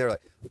speaking, they're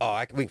like, "Oh,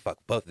 we can fuck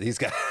both of these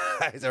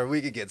guys, or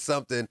we could get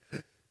something."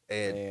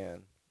 And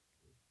Man.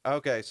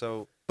 Okay,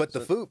 so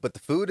the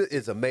food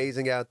is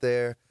amazing out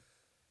there.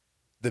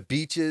 The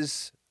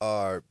beaches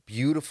are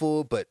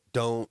beautiful, but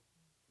don't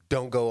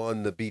go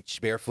on the beach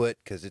barefoot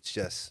because it's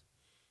just,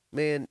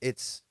 man,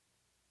 it's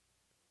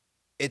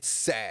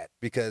sad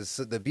because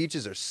the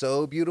beaches are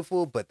so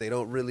beautiful, but they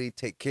don't really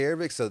take care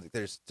of it. So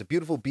it's a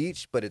beautiful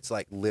beach, but it's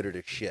like littered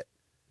as shit.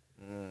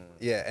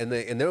 Yeah, and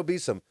there'll be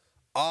some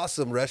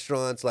awesome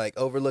restaurants like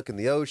overlooking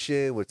the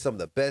ocean with some of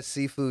the best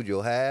seafood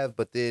you'll have.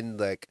 But then,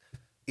 like,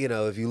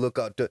 if you look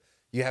out,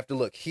 you have to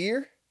look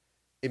here,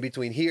 in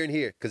between here and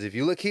here, because if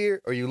you look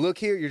here or you look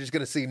here, you're just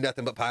gonna see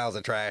nothing but piles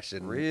of trash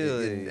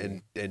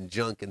and and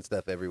junk and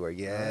stuff everywhere.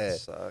 Yeah, that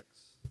sucks.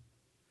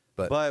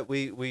 But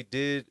we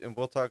did, and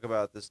we'll talk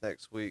about this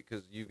next week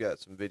because you got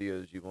some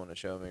videos you want to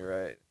show me,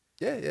 right?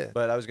 Yeah.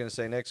 But I was gonna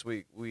say next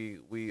week we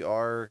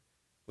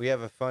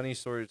have a funny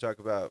story to talk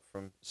about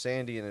from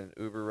Sandy in an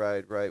Uber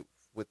ride, right,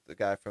 with the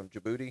guy from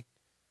Djibouti.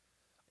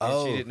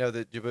 And she didn't know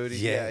that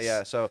Djibouti. Yes.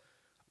 Yeah. So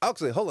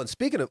actually, hold on.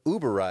 Speaking of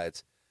Uber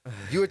rides,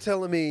 you were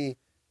telling me,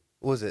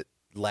 was it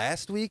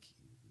last week?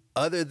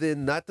 Other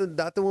than not the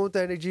one with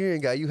that Nigerian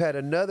guy, you had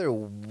another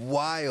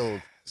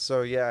wild.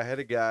 So yeah, I had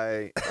a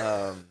guy.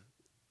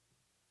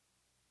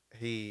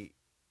 He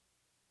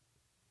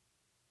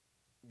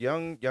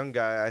young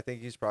guy. I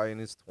think he's probably in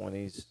his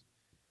 20s,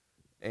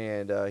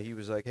 and he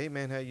was like, "Hey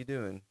man, how you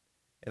doing?"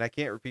 And I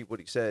can't repeat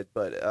what he said,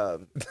 but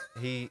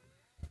he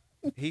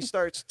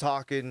starts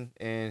talking,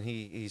 and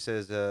he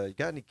says, "You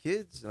got any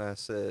kids?" And I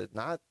said,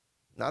 "Not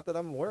that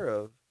I'm aware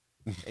of."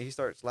 And he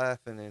starts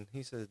laughing, and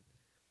he said,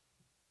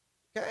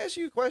 "Can I ask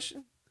you a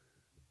question?"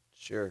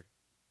 "Sure."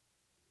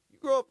 "You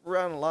grew up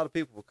around a lot of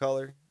people of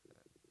color?" I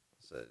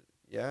said,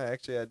 "Yeah,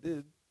 actually I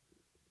did."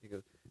 He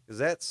goes, "'Cause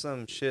that's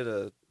some shit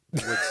would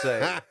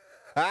say."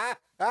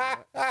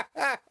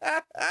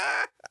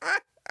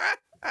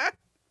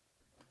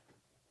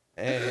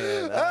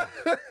 And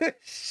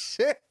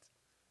shit.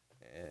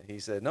 And he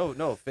said, "No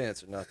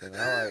offense or nothing."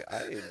 I'm like,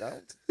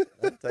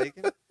 "I'm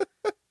taking it."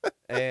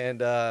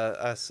 And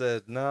I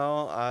said,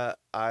 "No, I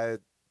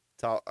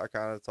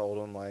kind of told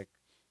him like,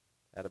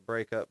 had a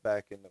breakup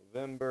back in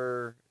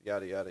November,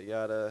 yada yada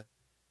yada,"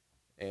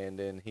 and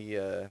then he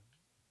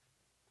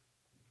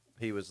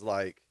was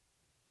like,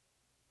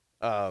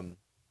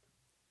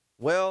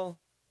 "Well,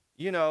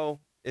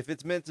 if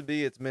it's meant to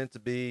be, it's meant to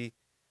be."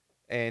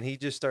 And he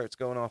just starts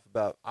going off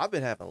about, "I've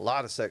been having a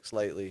lot of sex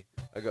lately."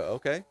 I go,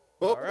 "Okay,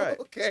 all right,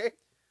 okay."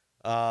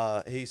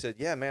 He said,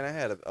 "Yeah, man, I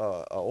had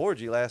a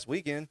orgy last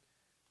weekend."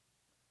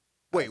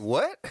 Wait,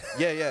 what?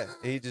 Yeah.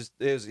 He's like,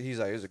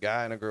 "There's a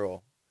guy and a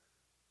girl."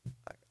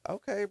 Like,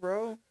 okay,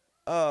 bro.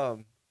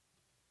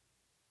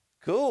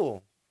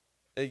 Cool.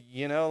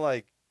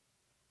 Like,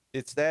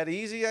 it's that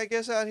easy, I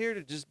guess, out here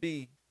to just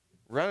be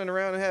running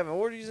around and having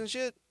orgies and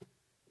shit.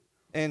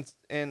 And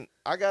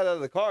I got out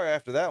of the car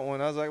after that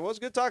one. I was like, "Well, it's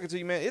good talking to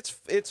you, man."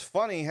 It's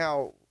funny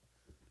how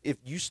if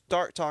you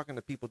start talking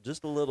to people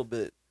just a little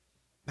bit,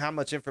 how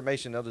much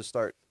information they'll just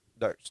start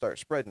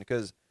spreading.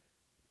 Because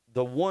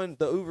the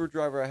Uber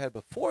driver I had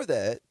before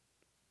that,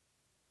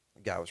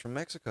 the guy was from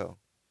Mexico,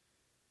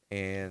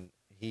 and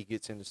he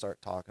gets in to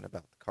start talking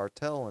about the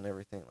cartel and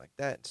everything like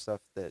that and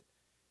stuff that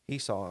he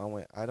saw. And I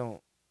went, man,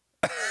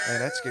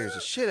 that scares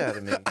the shit out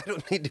of me. I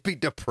don't need to be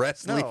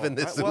depressed leaving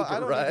this Uber I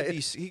don't ride.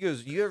 he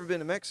goes, "You ever been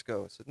to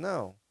Mexico?" I said,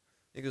 "No."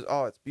 He goes,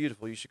 "Oh, it's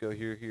beautiful. You should go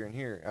here, here, and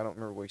here." I don't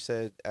remember what he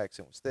said.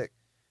 Accent was thick.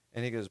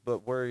 And he goes,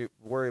 but worry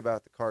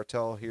about the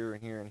cartel here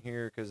and here and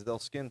here because they'll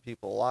skin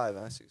people alive.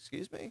 And I said,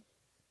 excuse me?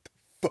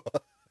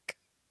 Fuck.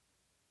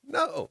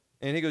 No.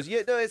 And he goes,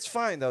 yeah, no, it's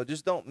fine though.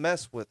 Just don't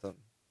mess with them.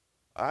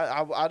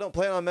 I don't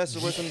plan on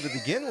messing with them to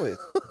begin with.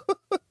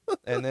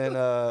 And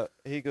then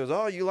he goes,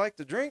 oh, you like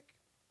to drink?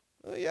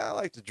 Well, yeah, I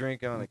like to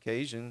drink on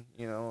occasion.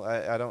 You know,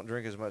 I don't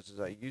drink as much as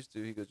I used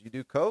to. He goes, you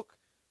do coke?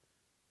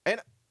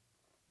 And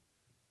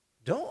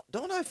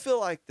don't I feel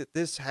like that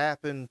this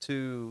happened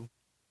to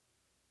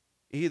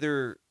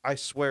either, I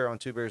swear on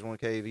Two Bears One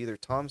Cave, either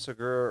Tom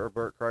Segura or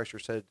Bert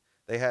Kreischer said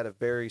they had a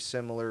very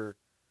similar.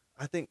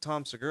 I think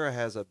Tom Segura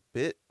has a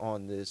bit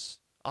on this.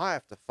 I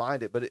have to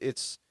find it, but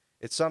it's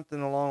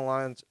something along the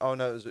lines. Oh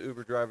no, it was an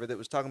Uber driver that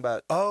was talking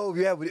about. Oh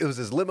yeah, it was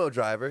his limo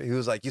driver. He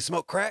was like, "You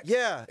smoke crack?"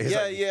 Yeah, He's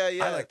yeah, like, yeah,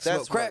 yeah. I like to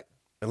smoke crack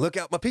and look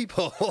out my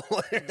people.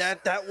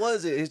 That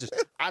was it. It's just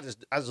I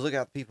just look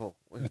at people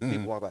when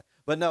people walk by.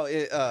 But no,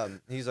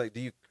 he's like,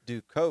 do you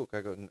do coke? I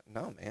go,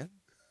 no, man,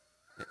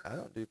 I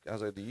don't do. I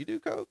was like, do you do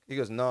coke? He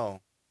goes, no.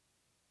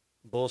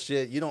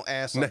 Bullshit. You don't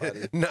ask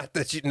somebody. Not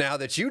that you now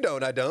that you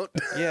don't, I don't.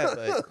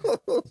 Yeah,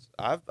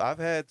 but I've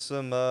had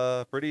some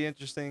pretty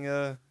interesting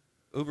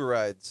Uber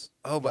rides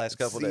but last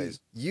couple see,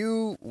 days.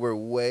 You were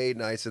way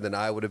nicer than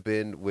I would have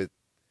been with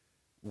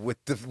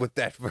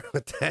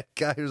that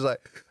guy who was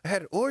like, I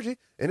had an orgy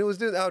and it was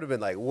doing. I would have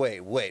been like,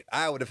 wait.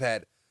 I would have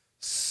had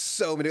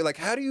so many. Like,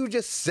 how do you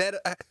just set?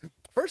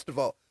 First of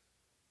all,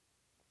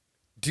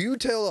 do you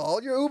tell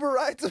all your Uber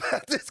rides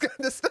about this kind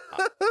of stuff?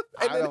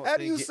 And then how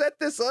do you set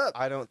this up?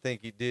 I don't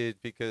think he did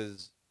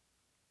because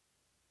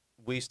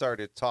we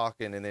started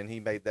talking and then he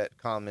made that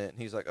comment.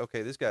 And he's like,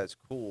 okay, this guy's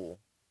cool.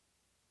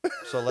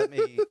 So let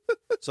me.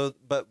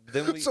 But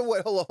then we. So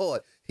wait, hold on.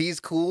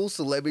 He's cool.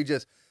 So let me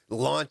just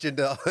launch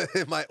into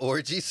my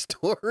orgy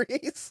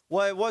stories.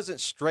 Well, it wasn't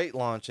straight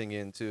launching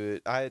into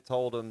it. I had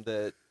told him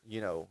that,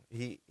 you know,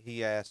 he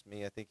asked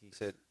me, I think he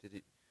said,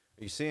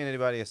 are you seeing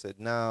anybody? I said,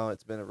 no,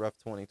 it's been a rough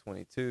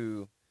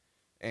 2022,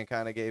 and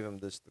kind of gave him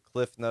the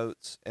cliff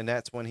notes. And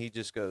that's when he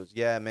just goes,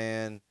 yeah,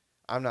 man,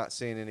 I'm not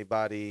seeing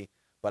anybody,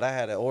 but I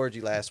had an orgy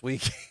last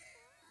week.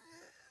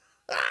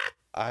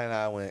 And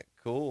I went,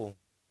 cool.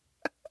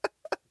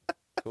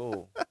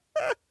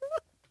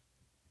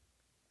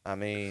 I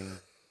mean,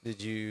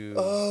 did you,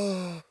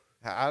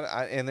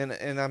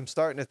 and I'm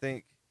starting to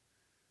think,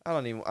 I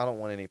don't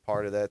want any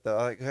part of that though.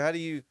 Like, how do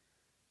you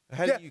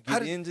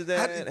get into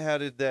that? How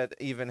did that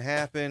even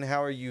happen?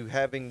 How are you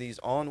having these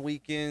on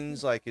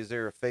weekends? Like, is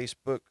there a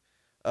Facebook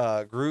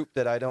group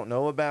that I don't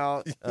know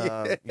about?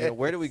 You know,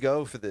 where do we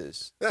go for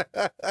this?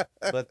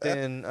 But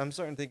then I'm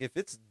starting to think if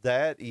it's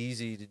that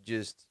easy to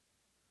just,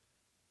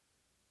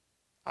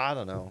 I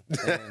don't know.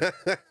 Man,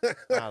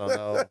 I don't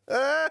know.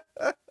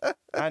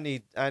 I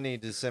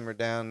need to simmer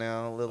down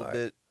now a little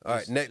bit. All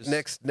right,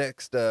 next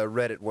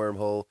Reddit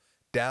wormhole.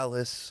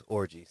 Dallas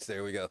orgies.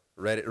 There we go.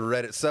 Reddit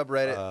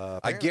subreddit.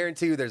 I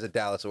guarantee you there's a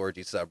Dallas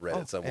orgy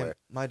subreddit somewhere.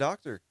 My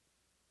doctor.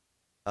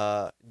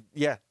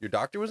 Yeah. Your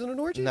doctor was in an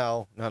orgy?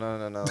 No.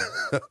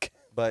 Okay.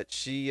 But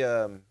she,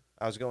 I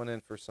was going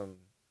in for some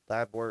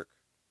lab work.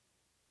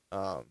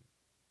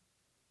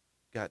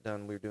 Got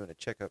done. We were doing a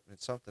checkup and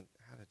something.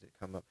 How did it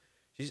come up?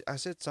 I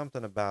said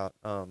something about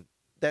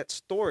that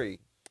story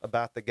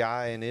about the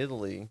guy in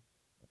Italy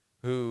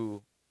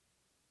who.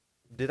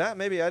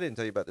 Maybe I didn't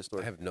tell you about this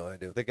story. I have no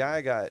idea. The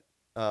guy got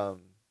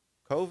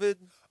COVID.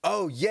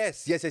 Oh,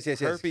 yes.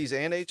 Herpes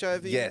and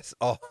HIV. Yes.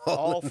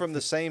 All from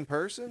the same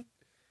person.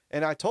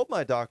 And I told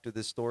my doctor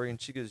this story, and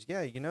she goes,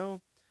 yeah, you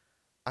know,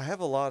 I have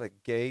a lot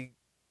of gay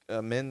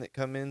men that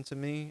come in to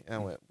me. And I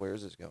went,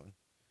 where's this going?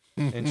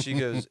 And she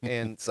goes,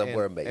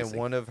 somewhere amazing. And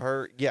one of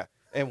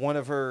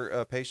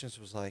her, patients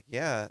was like,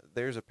 yeah,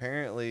 there's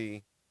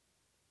apparently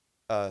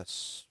not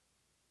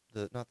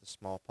the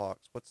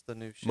smallpox. What's the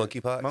new shit?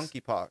 Monkeypox?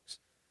 Monkeypox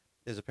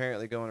is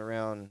apparently going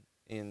around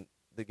in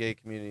the gay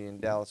community in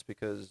Dallas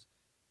because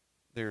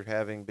they're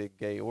having big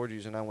gay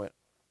orgies. And I went,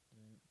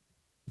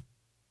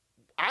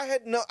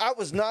 I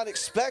was not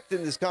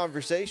expecting this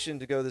conversation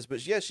to go this,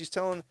 but yes, she's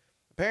telling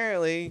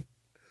apparently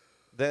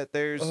that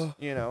there's,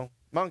 you know,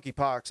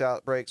 monkeypox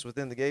outbreaks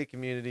within the gay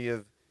community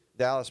of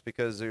Dallas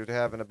because they're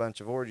having a bunch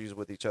of orgies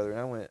with each other.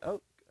 And I went,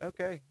 oh,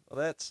 okay. Well,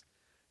 that's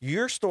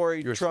your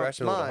story. You're trumps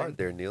scratching mine. a little hard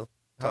there, Neil.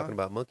 Talking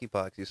about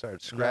monkeypox, you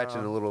started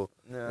scratching a little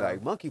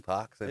like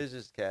monkeypox. It's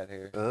just cat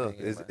hair. Oh,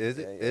 is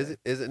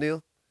it,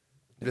 Neil?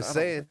 I'm just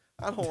saying.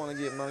 I don't want to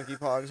get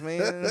monkeypox,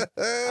 man.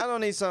 I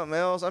don't need something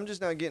else. I'm just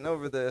not getting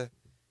over the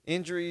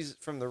injuries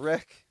from the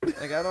wreck.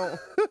 Like I don't.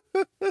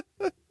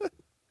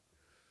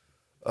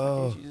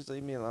 Oh, you just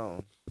leave me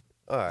alone.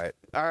 All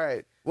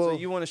right. Well, so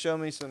you want to show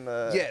me some?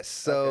 Yes.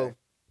 So, okay.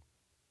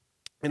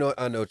 You know,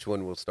 I know which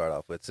one we'll start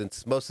off with.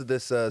 Since most of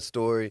this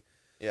story,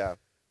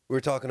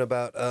 we're talking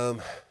about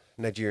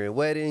Nigerian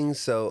weddings.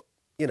 So,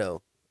 you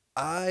know,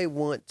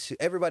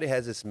 everybody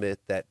has this myth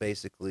that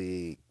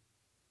basically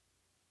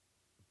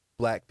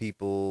black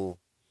people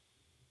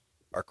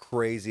are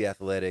crazy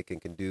athletic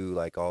and can do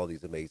like all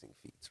these amazing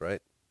feats,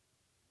 right?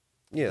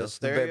 You know, the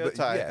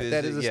stereotype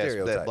that is a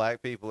stereotype. that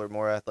black people are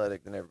more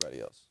athletic than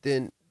everybody else.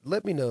 Then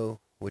let me know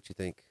what you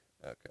think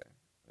Okay.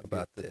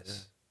 about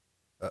this.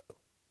 I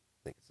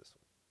think it's this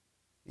one.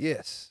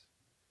 Yes.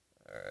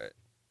 All right.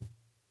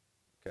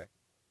 Okay.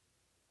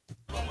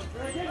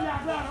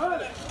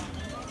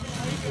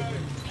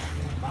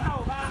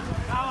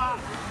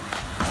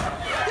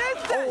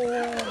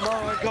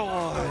 Oh my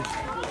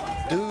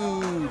God,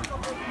 Dude.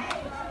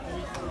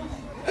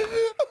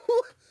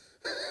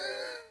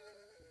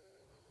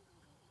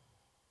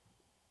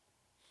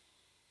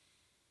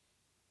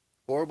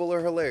 Horrible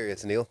or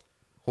hilarious, Neil?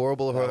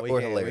 Horrible No, or we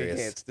can't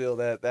hilarious? steal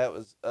that. That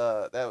was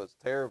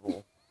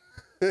terrible.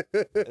 Is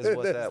what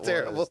That's that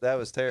terrible. was. That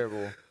was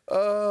terrible.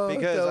 Oh,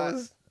 Because that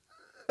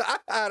was,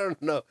 I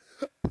don't know.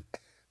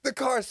 The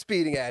car's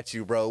speeding at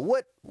you, bro.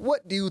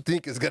 What do you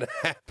think is gonna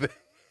happen?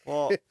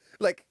 Well,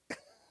 Like,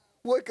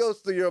 what goes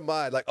through your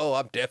mind? Like, oh,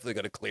 I'm definitely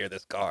gonna clear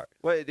this car.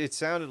 well, it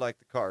sounded like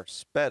the car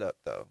sped up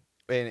though,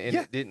 and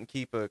Yeah. it didn't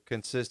keep a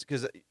consistent.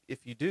 Because if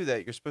you do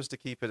that, you're supposed to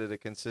keep it at a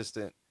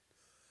consistent.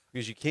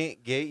 Because you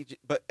can't gauge.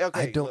 But okay,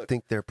 I don't look,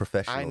 think they're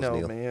professionals, I know,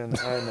 Neil. man.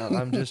 I know.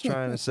 I'm just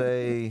trying to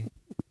say,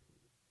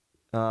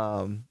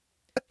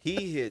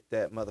 he hit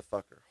that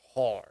motherfucker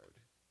hard.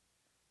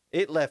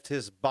 It left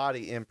his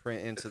body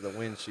imprint into the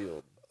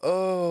windshield.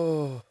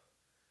 Oh,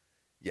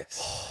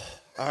 yes.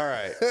 All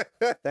right.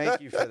 Thank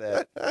you for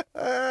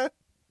that.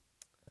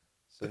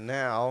 So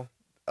now,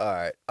 All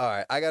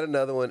right. I got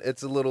another one.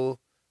 It's a little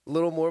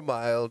more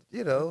mild.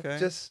 You know, Okay.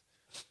 just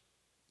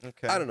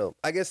okay. I don't know.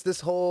 I guess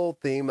this whole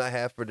theme I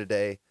have for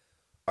today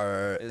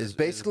is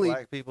basically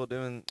black people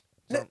doing.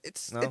 no, some-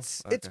 it's no?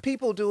 it's Okay. it's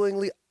people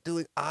doing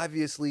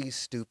obviously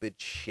stupid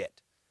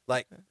shit.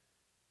 Like,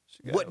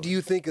 She got what it. do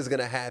you think is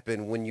gonna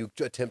happen when you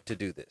attempt to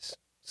do this?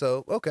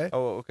 So okay.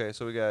 Oh, okay.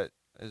 So we got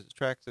an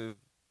attractive,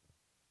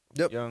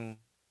 Yep. young,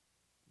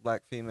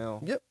 black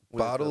female. Yep. With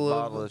Bottle a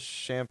of bottle of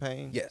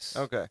champagne. yes.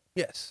 Okay.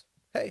 Yes.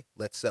 Hey,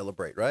 let's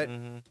celebrate, right?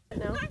 Mm-hmm.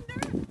 No.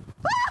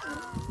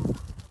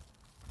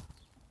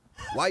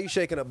 Why are you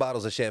shaking up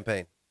bottles of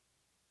champagne?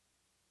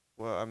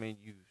 Well, I mean,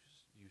 you.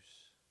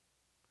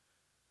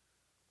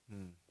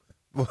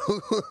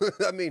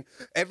 I mean,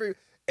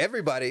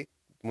 everybody,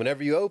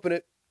 whenever you open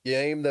it, you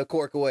aim the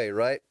cork away,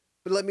 right?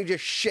 But let me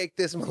just shake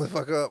this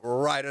motherfucker up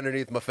right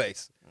underneath my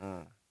face.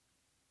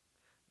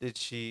 Did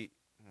she?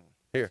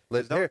 Here,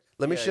 let Don't-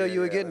 me yeah, show yeah,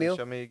 you yeah, again, let me Neil.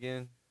 Show me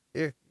again.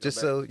 Here, just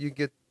back. so you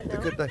get the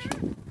good night.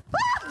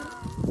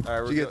 All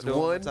right, we're She gets do it one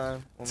more one, time.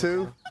 One more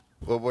Two, time.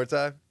 one more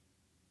time.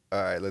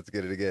 All right, let's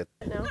get it again.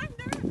 No.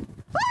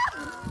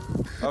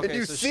 Okay, And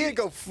you so see she, it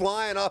go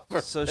flying off her.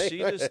 So she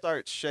just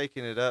starts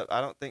shaking it up. I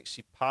don't think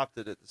she popped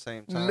it at the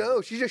same time. No,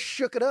 she just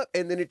shook it up,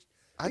 and then it.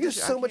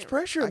 There's so much can't-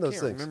 pressure in those I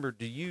things. can't remember.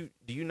 Do you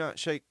not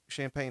shake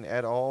champagne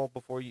at all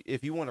before you?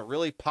 If you want to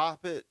really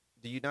pop it,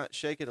 do you not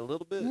shake it a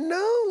little bit?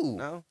 No.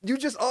 No? You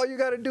just all you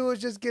got to do is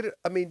just get it.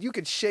 I mean, you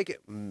could shake it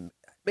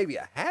maybe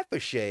a half a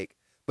shake,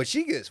 but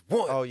she gets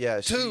one, Oh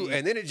yeah, two, she-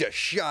 and then it just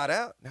shot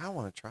out. now I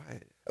want to try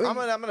it. I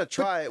mean, I'm gonna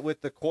try it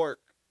with the cork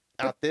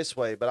out this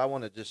way, but I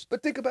want to just.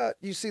 But think about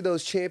you see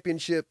those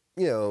championship,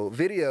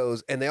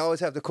 videos, and they always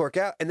have the cork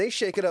out, and they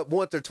shake it up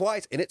once or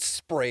twice, and it's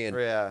spraying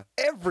Yeah,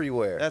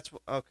 everywhere. that's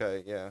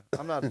okay. Yeah,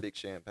 I'm not a big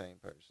champagne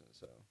person,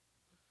 so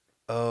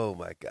Oh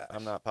my gosh.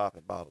 I'm not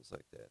popping bottles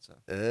like that. So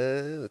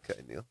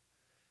Okay, Neil.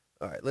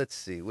 All right, let's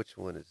see. Which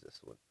one is this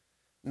one?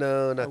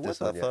 No, not what this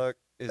the one yet. fuck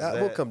is that?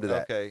 We'll come to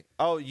that. Okay.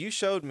 Oh, you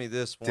showed me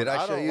this one. Did I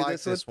show don't you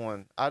like this one?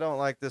 one. I don't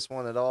like this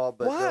one at all.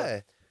 But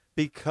Why?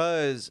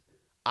 because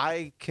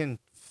I can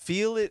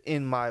feel it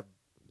in my.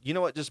 You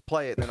know what? Just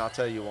play it, and then I'll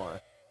tell you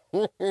why.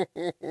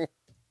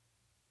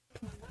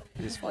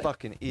 This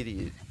fucking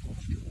idiot.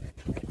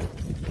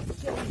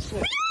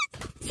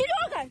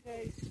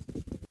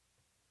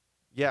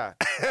 Yeah.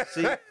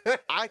 See,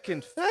 I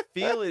can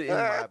feel it in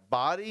my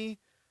body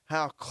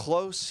how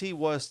close he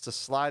was to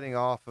sliding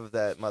off of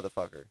that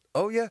motherfucker.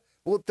 Oh yeah.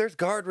 Well, there's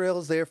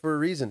guardrails there for a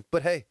reason.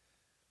 But hey,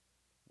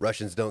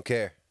 Russians don't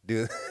care.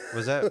 Do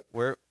Was that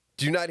where?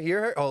 Do you not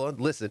hear her? Hold on.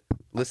 Listen.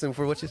 Listen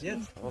for what she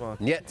said. Hold on.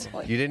 Yet.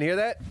 You didn't hear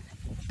that?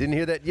 Didn't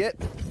hear that yet?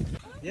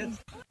 Yes.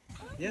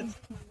 Yes.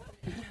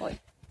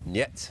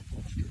 Yet.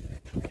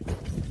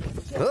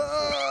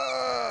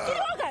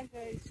 Ah!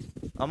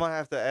 I'm gonna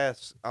have to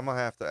ask.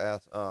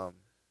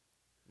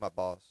 My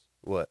boss.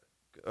 What?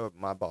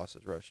 My boss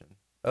is Russian.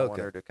 I want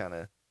Okay. her to kind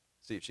of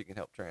see if she can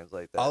help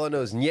translate that. All I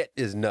know is "niet"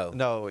 is no.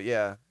 No,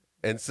 yeah.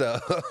 And so,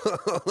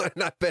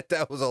 and I bet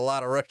that was a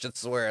lot of Russian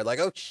swearing. Like,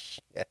 oh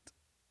shit.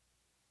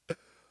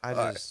 I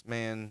All just,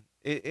 man,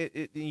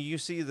 it. You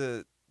see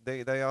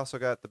they also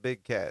got the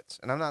big cats,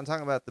 and I'm not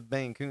talking about the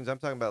Maine Coons. I'm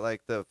talking about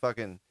like the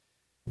fucking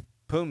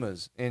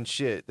pumas and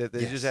shit that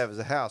they Yes. just have as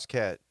a house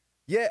cat.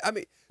 Yeah, I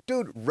mean,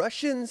 dude,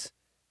 Russians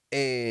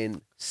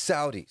and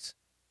Saudis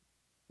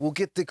will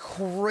get the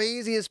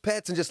craziest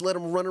pets and just let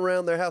them run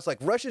around their house. Like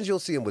Russians, you'll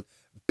see them with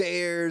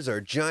bears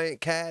or giant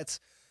cats.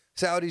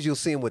 Saudis, you'll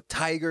see them with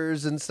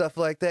tigers and stuff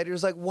like that. You're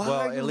just like, why? Well,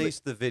 are you at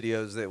least the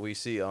videos that we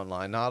see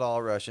online. Not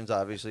all Russians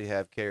obviously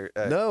have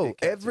no,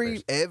 cats and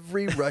bears.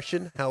 every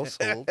Russian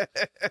household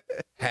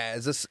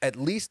has at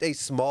least a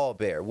small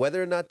bear.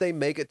 Whether or not they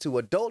make it to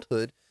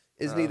adulthood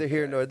is neither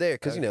here Okay. nor there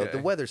because you know the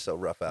Okay. weather's so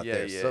rough out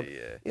there. Yeah, So,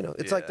 yeah. you know,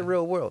 it's like the Yeah.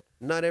 real world.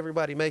 Not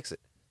everybody makes it.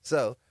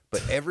 So,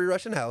 but every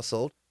Russian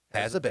household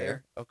has a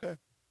bear, Okay.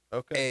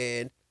 Okay.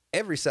 and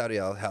every Saudi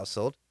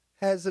household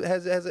has a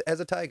tiger. Has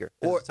a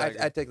Or tiger.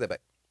 I take that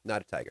back,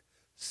 not a tiger,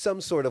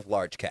 some sort of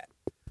large cat.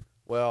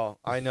 Well,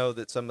 I know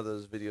that some of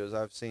those videos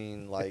I've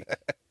seen, like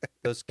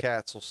those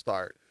cats will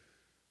start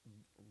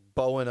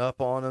bowing up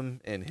on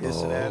them and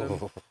hissing at them,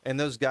 Oh. and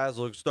those guys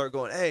will start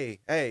going,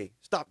 "Hey,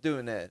 stop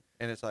doing that!"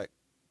 And it's like,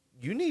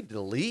 you need to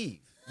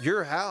leave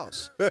your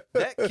house.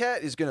 That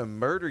cat is gonna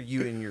murder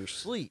you in your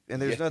sleep,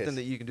 and there's Yes. nothing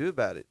that you can do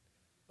about it.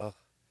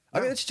 I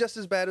mean, it's just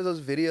as bad as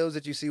those videos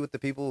that you see with the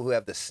people who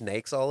have the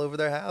snakes all over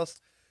their house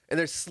and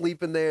they're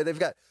sleeping there. They've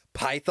got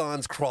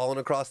pythons crawling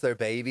across their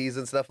babies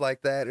and stuff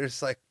like that. It's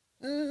just like,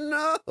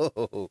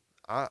 no.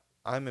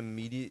 I'm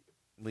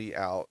immediately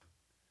out.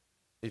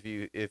 If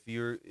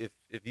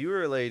you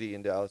were a lady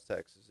in Dallas,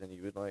 Texas, and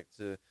you would like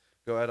to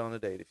go out on a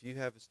date, if you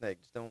have a snake,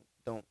 just don't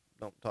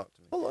talk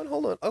to me.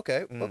 Hold on.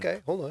 Okay, Mm.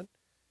 okay, hold on.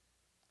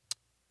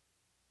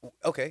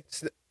 Okay,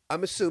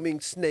 I'm assuming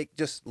snake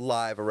just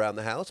live around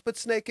the house, but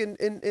snake in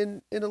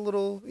a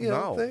little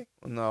no, thing.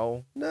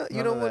 No, No, you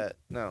none know of what? that.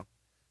 No.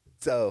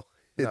 So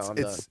No, it's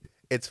I'm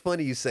it's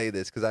funny you say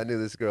this because I knew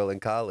this girl in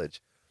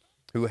college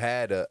who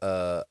had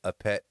a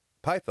pet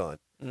python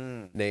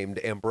Mm, named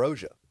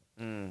Ambrosia.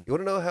 mm. You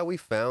want to know how we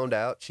found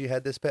out she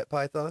had this pet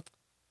python?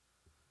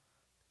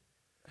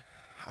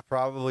 I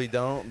probably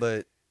don't,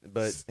 but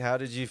how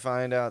did you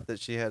find out that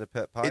she had a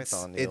pet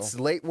python? Neil? It's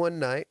late one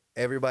night.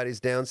 Everybody's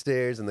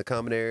downstairs in the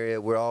common area.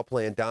 We're all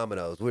playing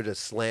dominoes. We're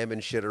just slamming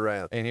shit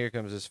around. and here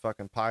comes this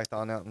fucking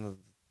python out in the.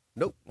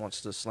 Nope.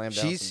 Wants to slam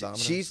down some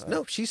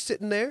dominoes. She's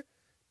sitting there,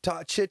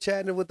 chit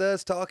chatting with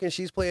us, talking.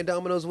 She's playing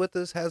dominoes with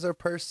us. Has her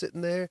purse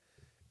sitting there,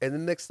 and the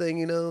next thing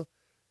you know,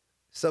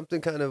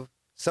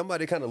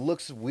 somebody kind of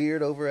looks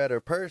weird over at her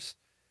purse,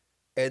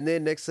 and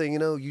then next thing you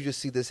know, you just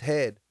see this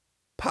head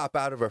pop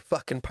out of her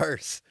fucking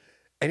purse,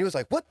 and he was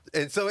like, "What?"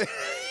 And so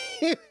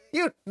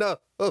you know,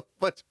 a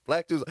bunch of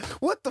black dudes like,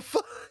 "What the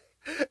fuck?"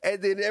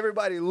 And then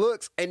everybody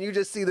looks, and you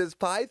just see this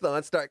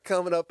python start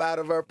coming up out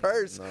of her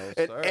purse, No,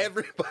 and sir.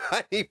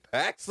 everybody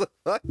backs the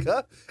fuck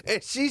up,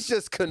 and she's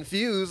just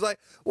confused, like,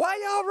 "Why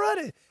y'all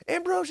running?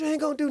 Ambrosia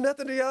ain't gonna do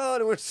nothing to y'all."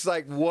 And we're just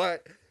like,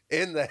 "What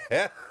in the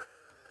hell?"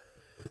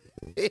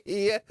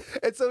 Yeah,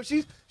 and so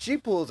she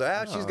pulls her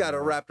out. She's got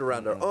her wrapped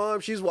around her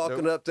arm. She's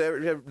walking up to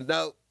every.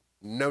 No.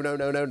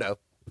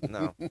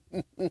 No.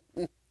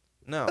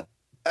 No.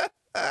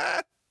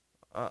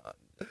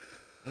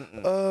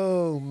 Mm-mm.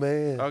 Oh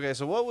man. Okay,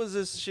 so what was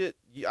this shit?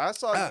 I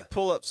saw you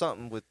pull up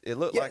something with it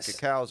looked like a Yes.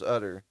 cow's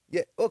udder.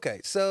 Yeah.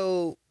 Okay.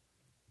 So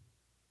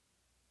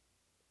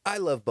I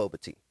love boba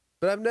tea,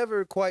 but I've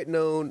never quite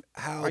known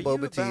how Are you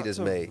boba tea about is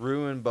to made.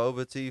 ruin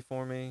boba tea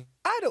for me?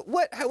 I don't.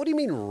 What? What do you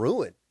mean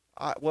ruin?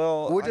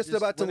 We're just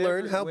about to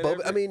learn how boba.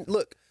 I mean,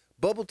 look,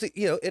 bubble tea.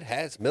 You know, it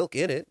has milk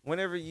in it.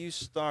 whenever you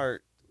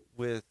start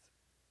with,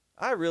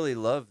 I really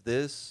love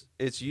this.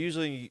 It's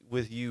usually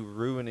with you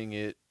ruining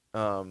it.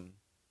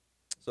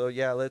 So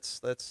yeah,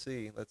 let's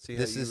see. Let's see.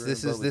 This how you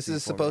is ruin boba this tea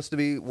is for me. supposed to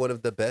be one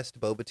of the best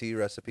boba tea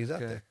recipes out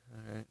Okay, there.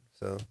 all right.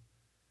 So,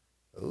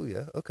 oh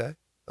yeah, okay,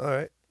 all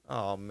right.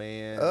 Oh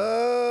man.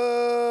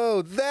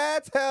 Oh,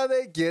 that's how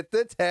they get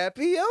the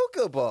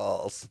tapioca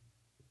balls.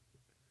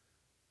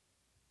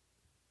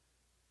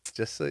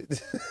 Just so.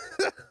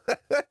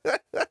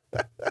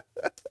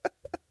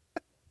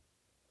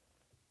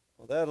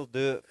 Well, that'll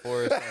do it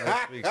for us on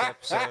this week's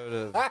episode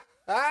of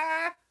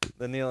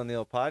the Neil and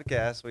Neil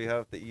podcast. We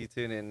hope that you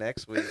tune in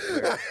next week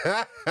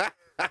where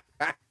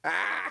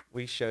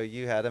we show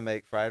you how to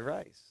make fried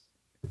rice.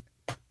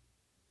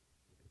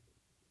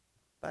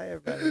 Bye,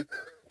 everybody.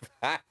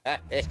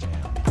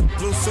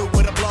 Blue suit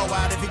with a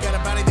blowout. If you got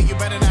a body, then you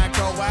better not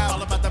go out.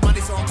 All about the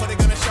money, so I'm putting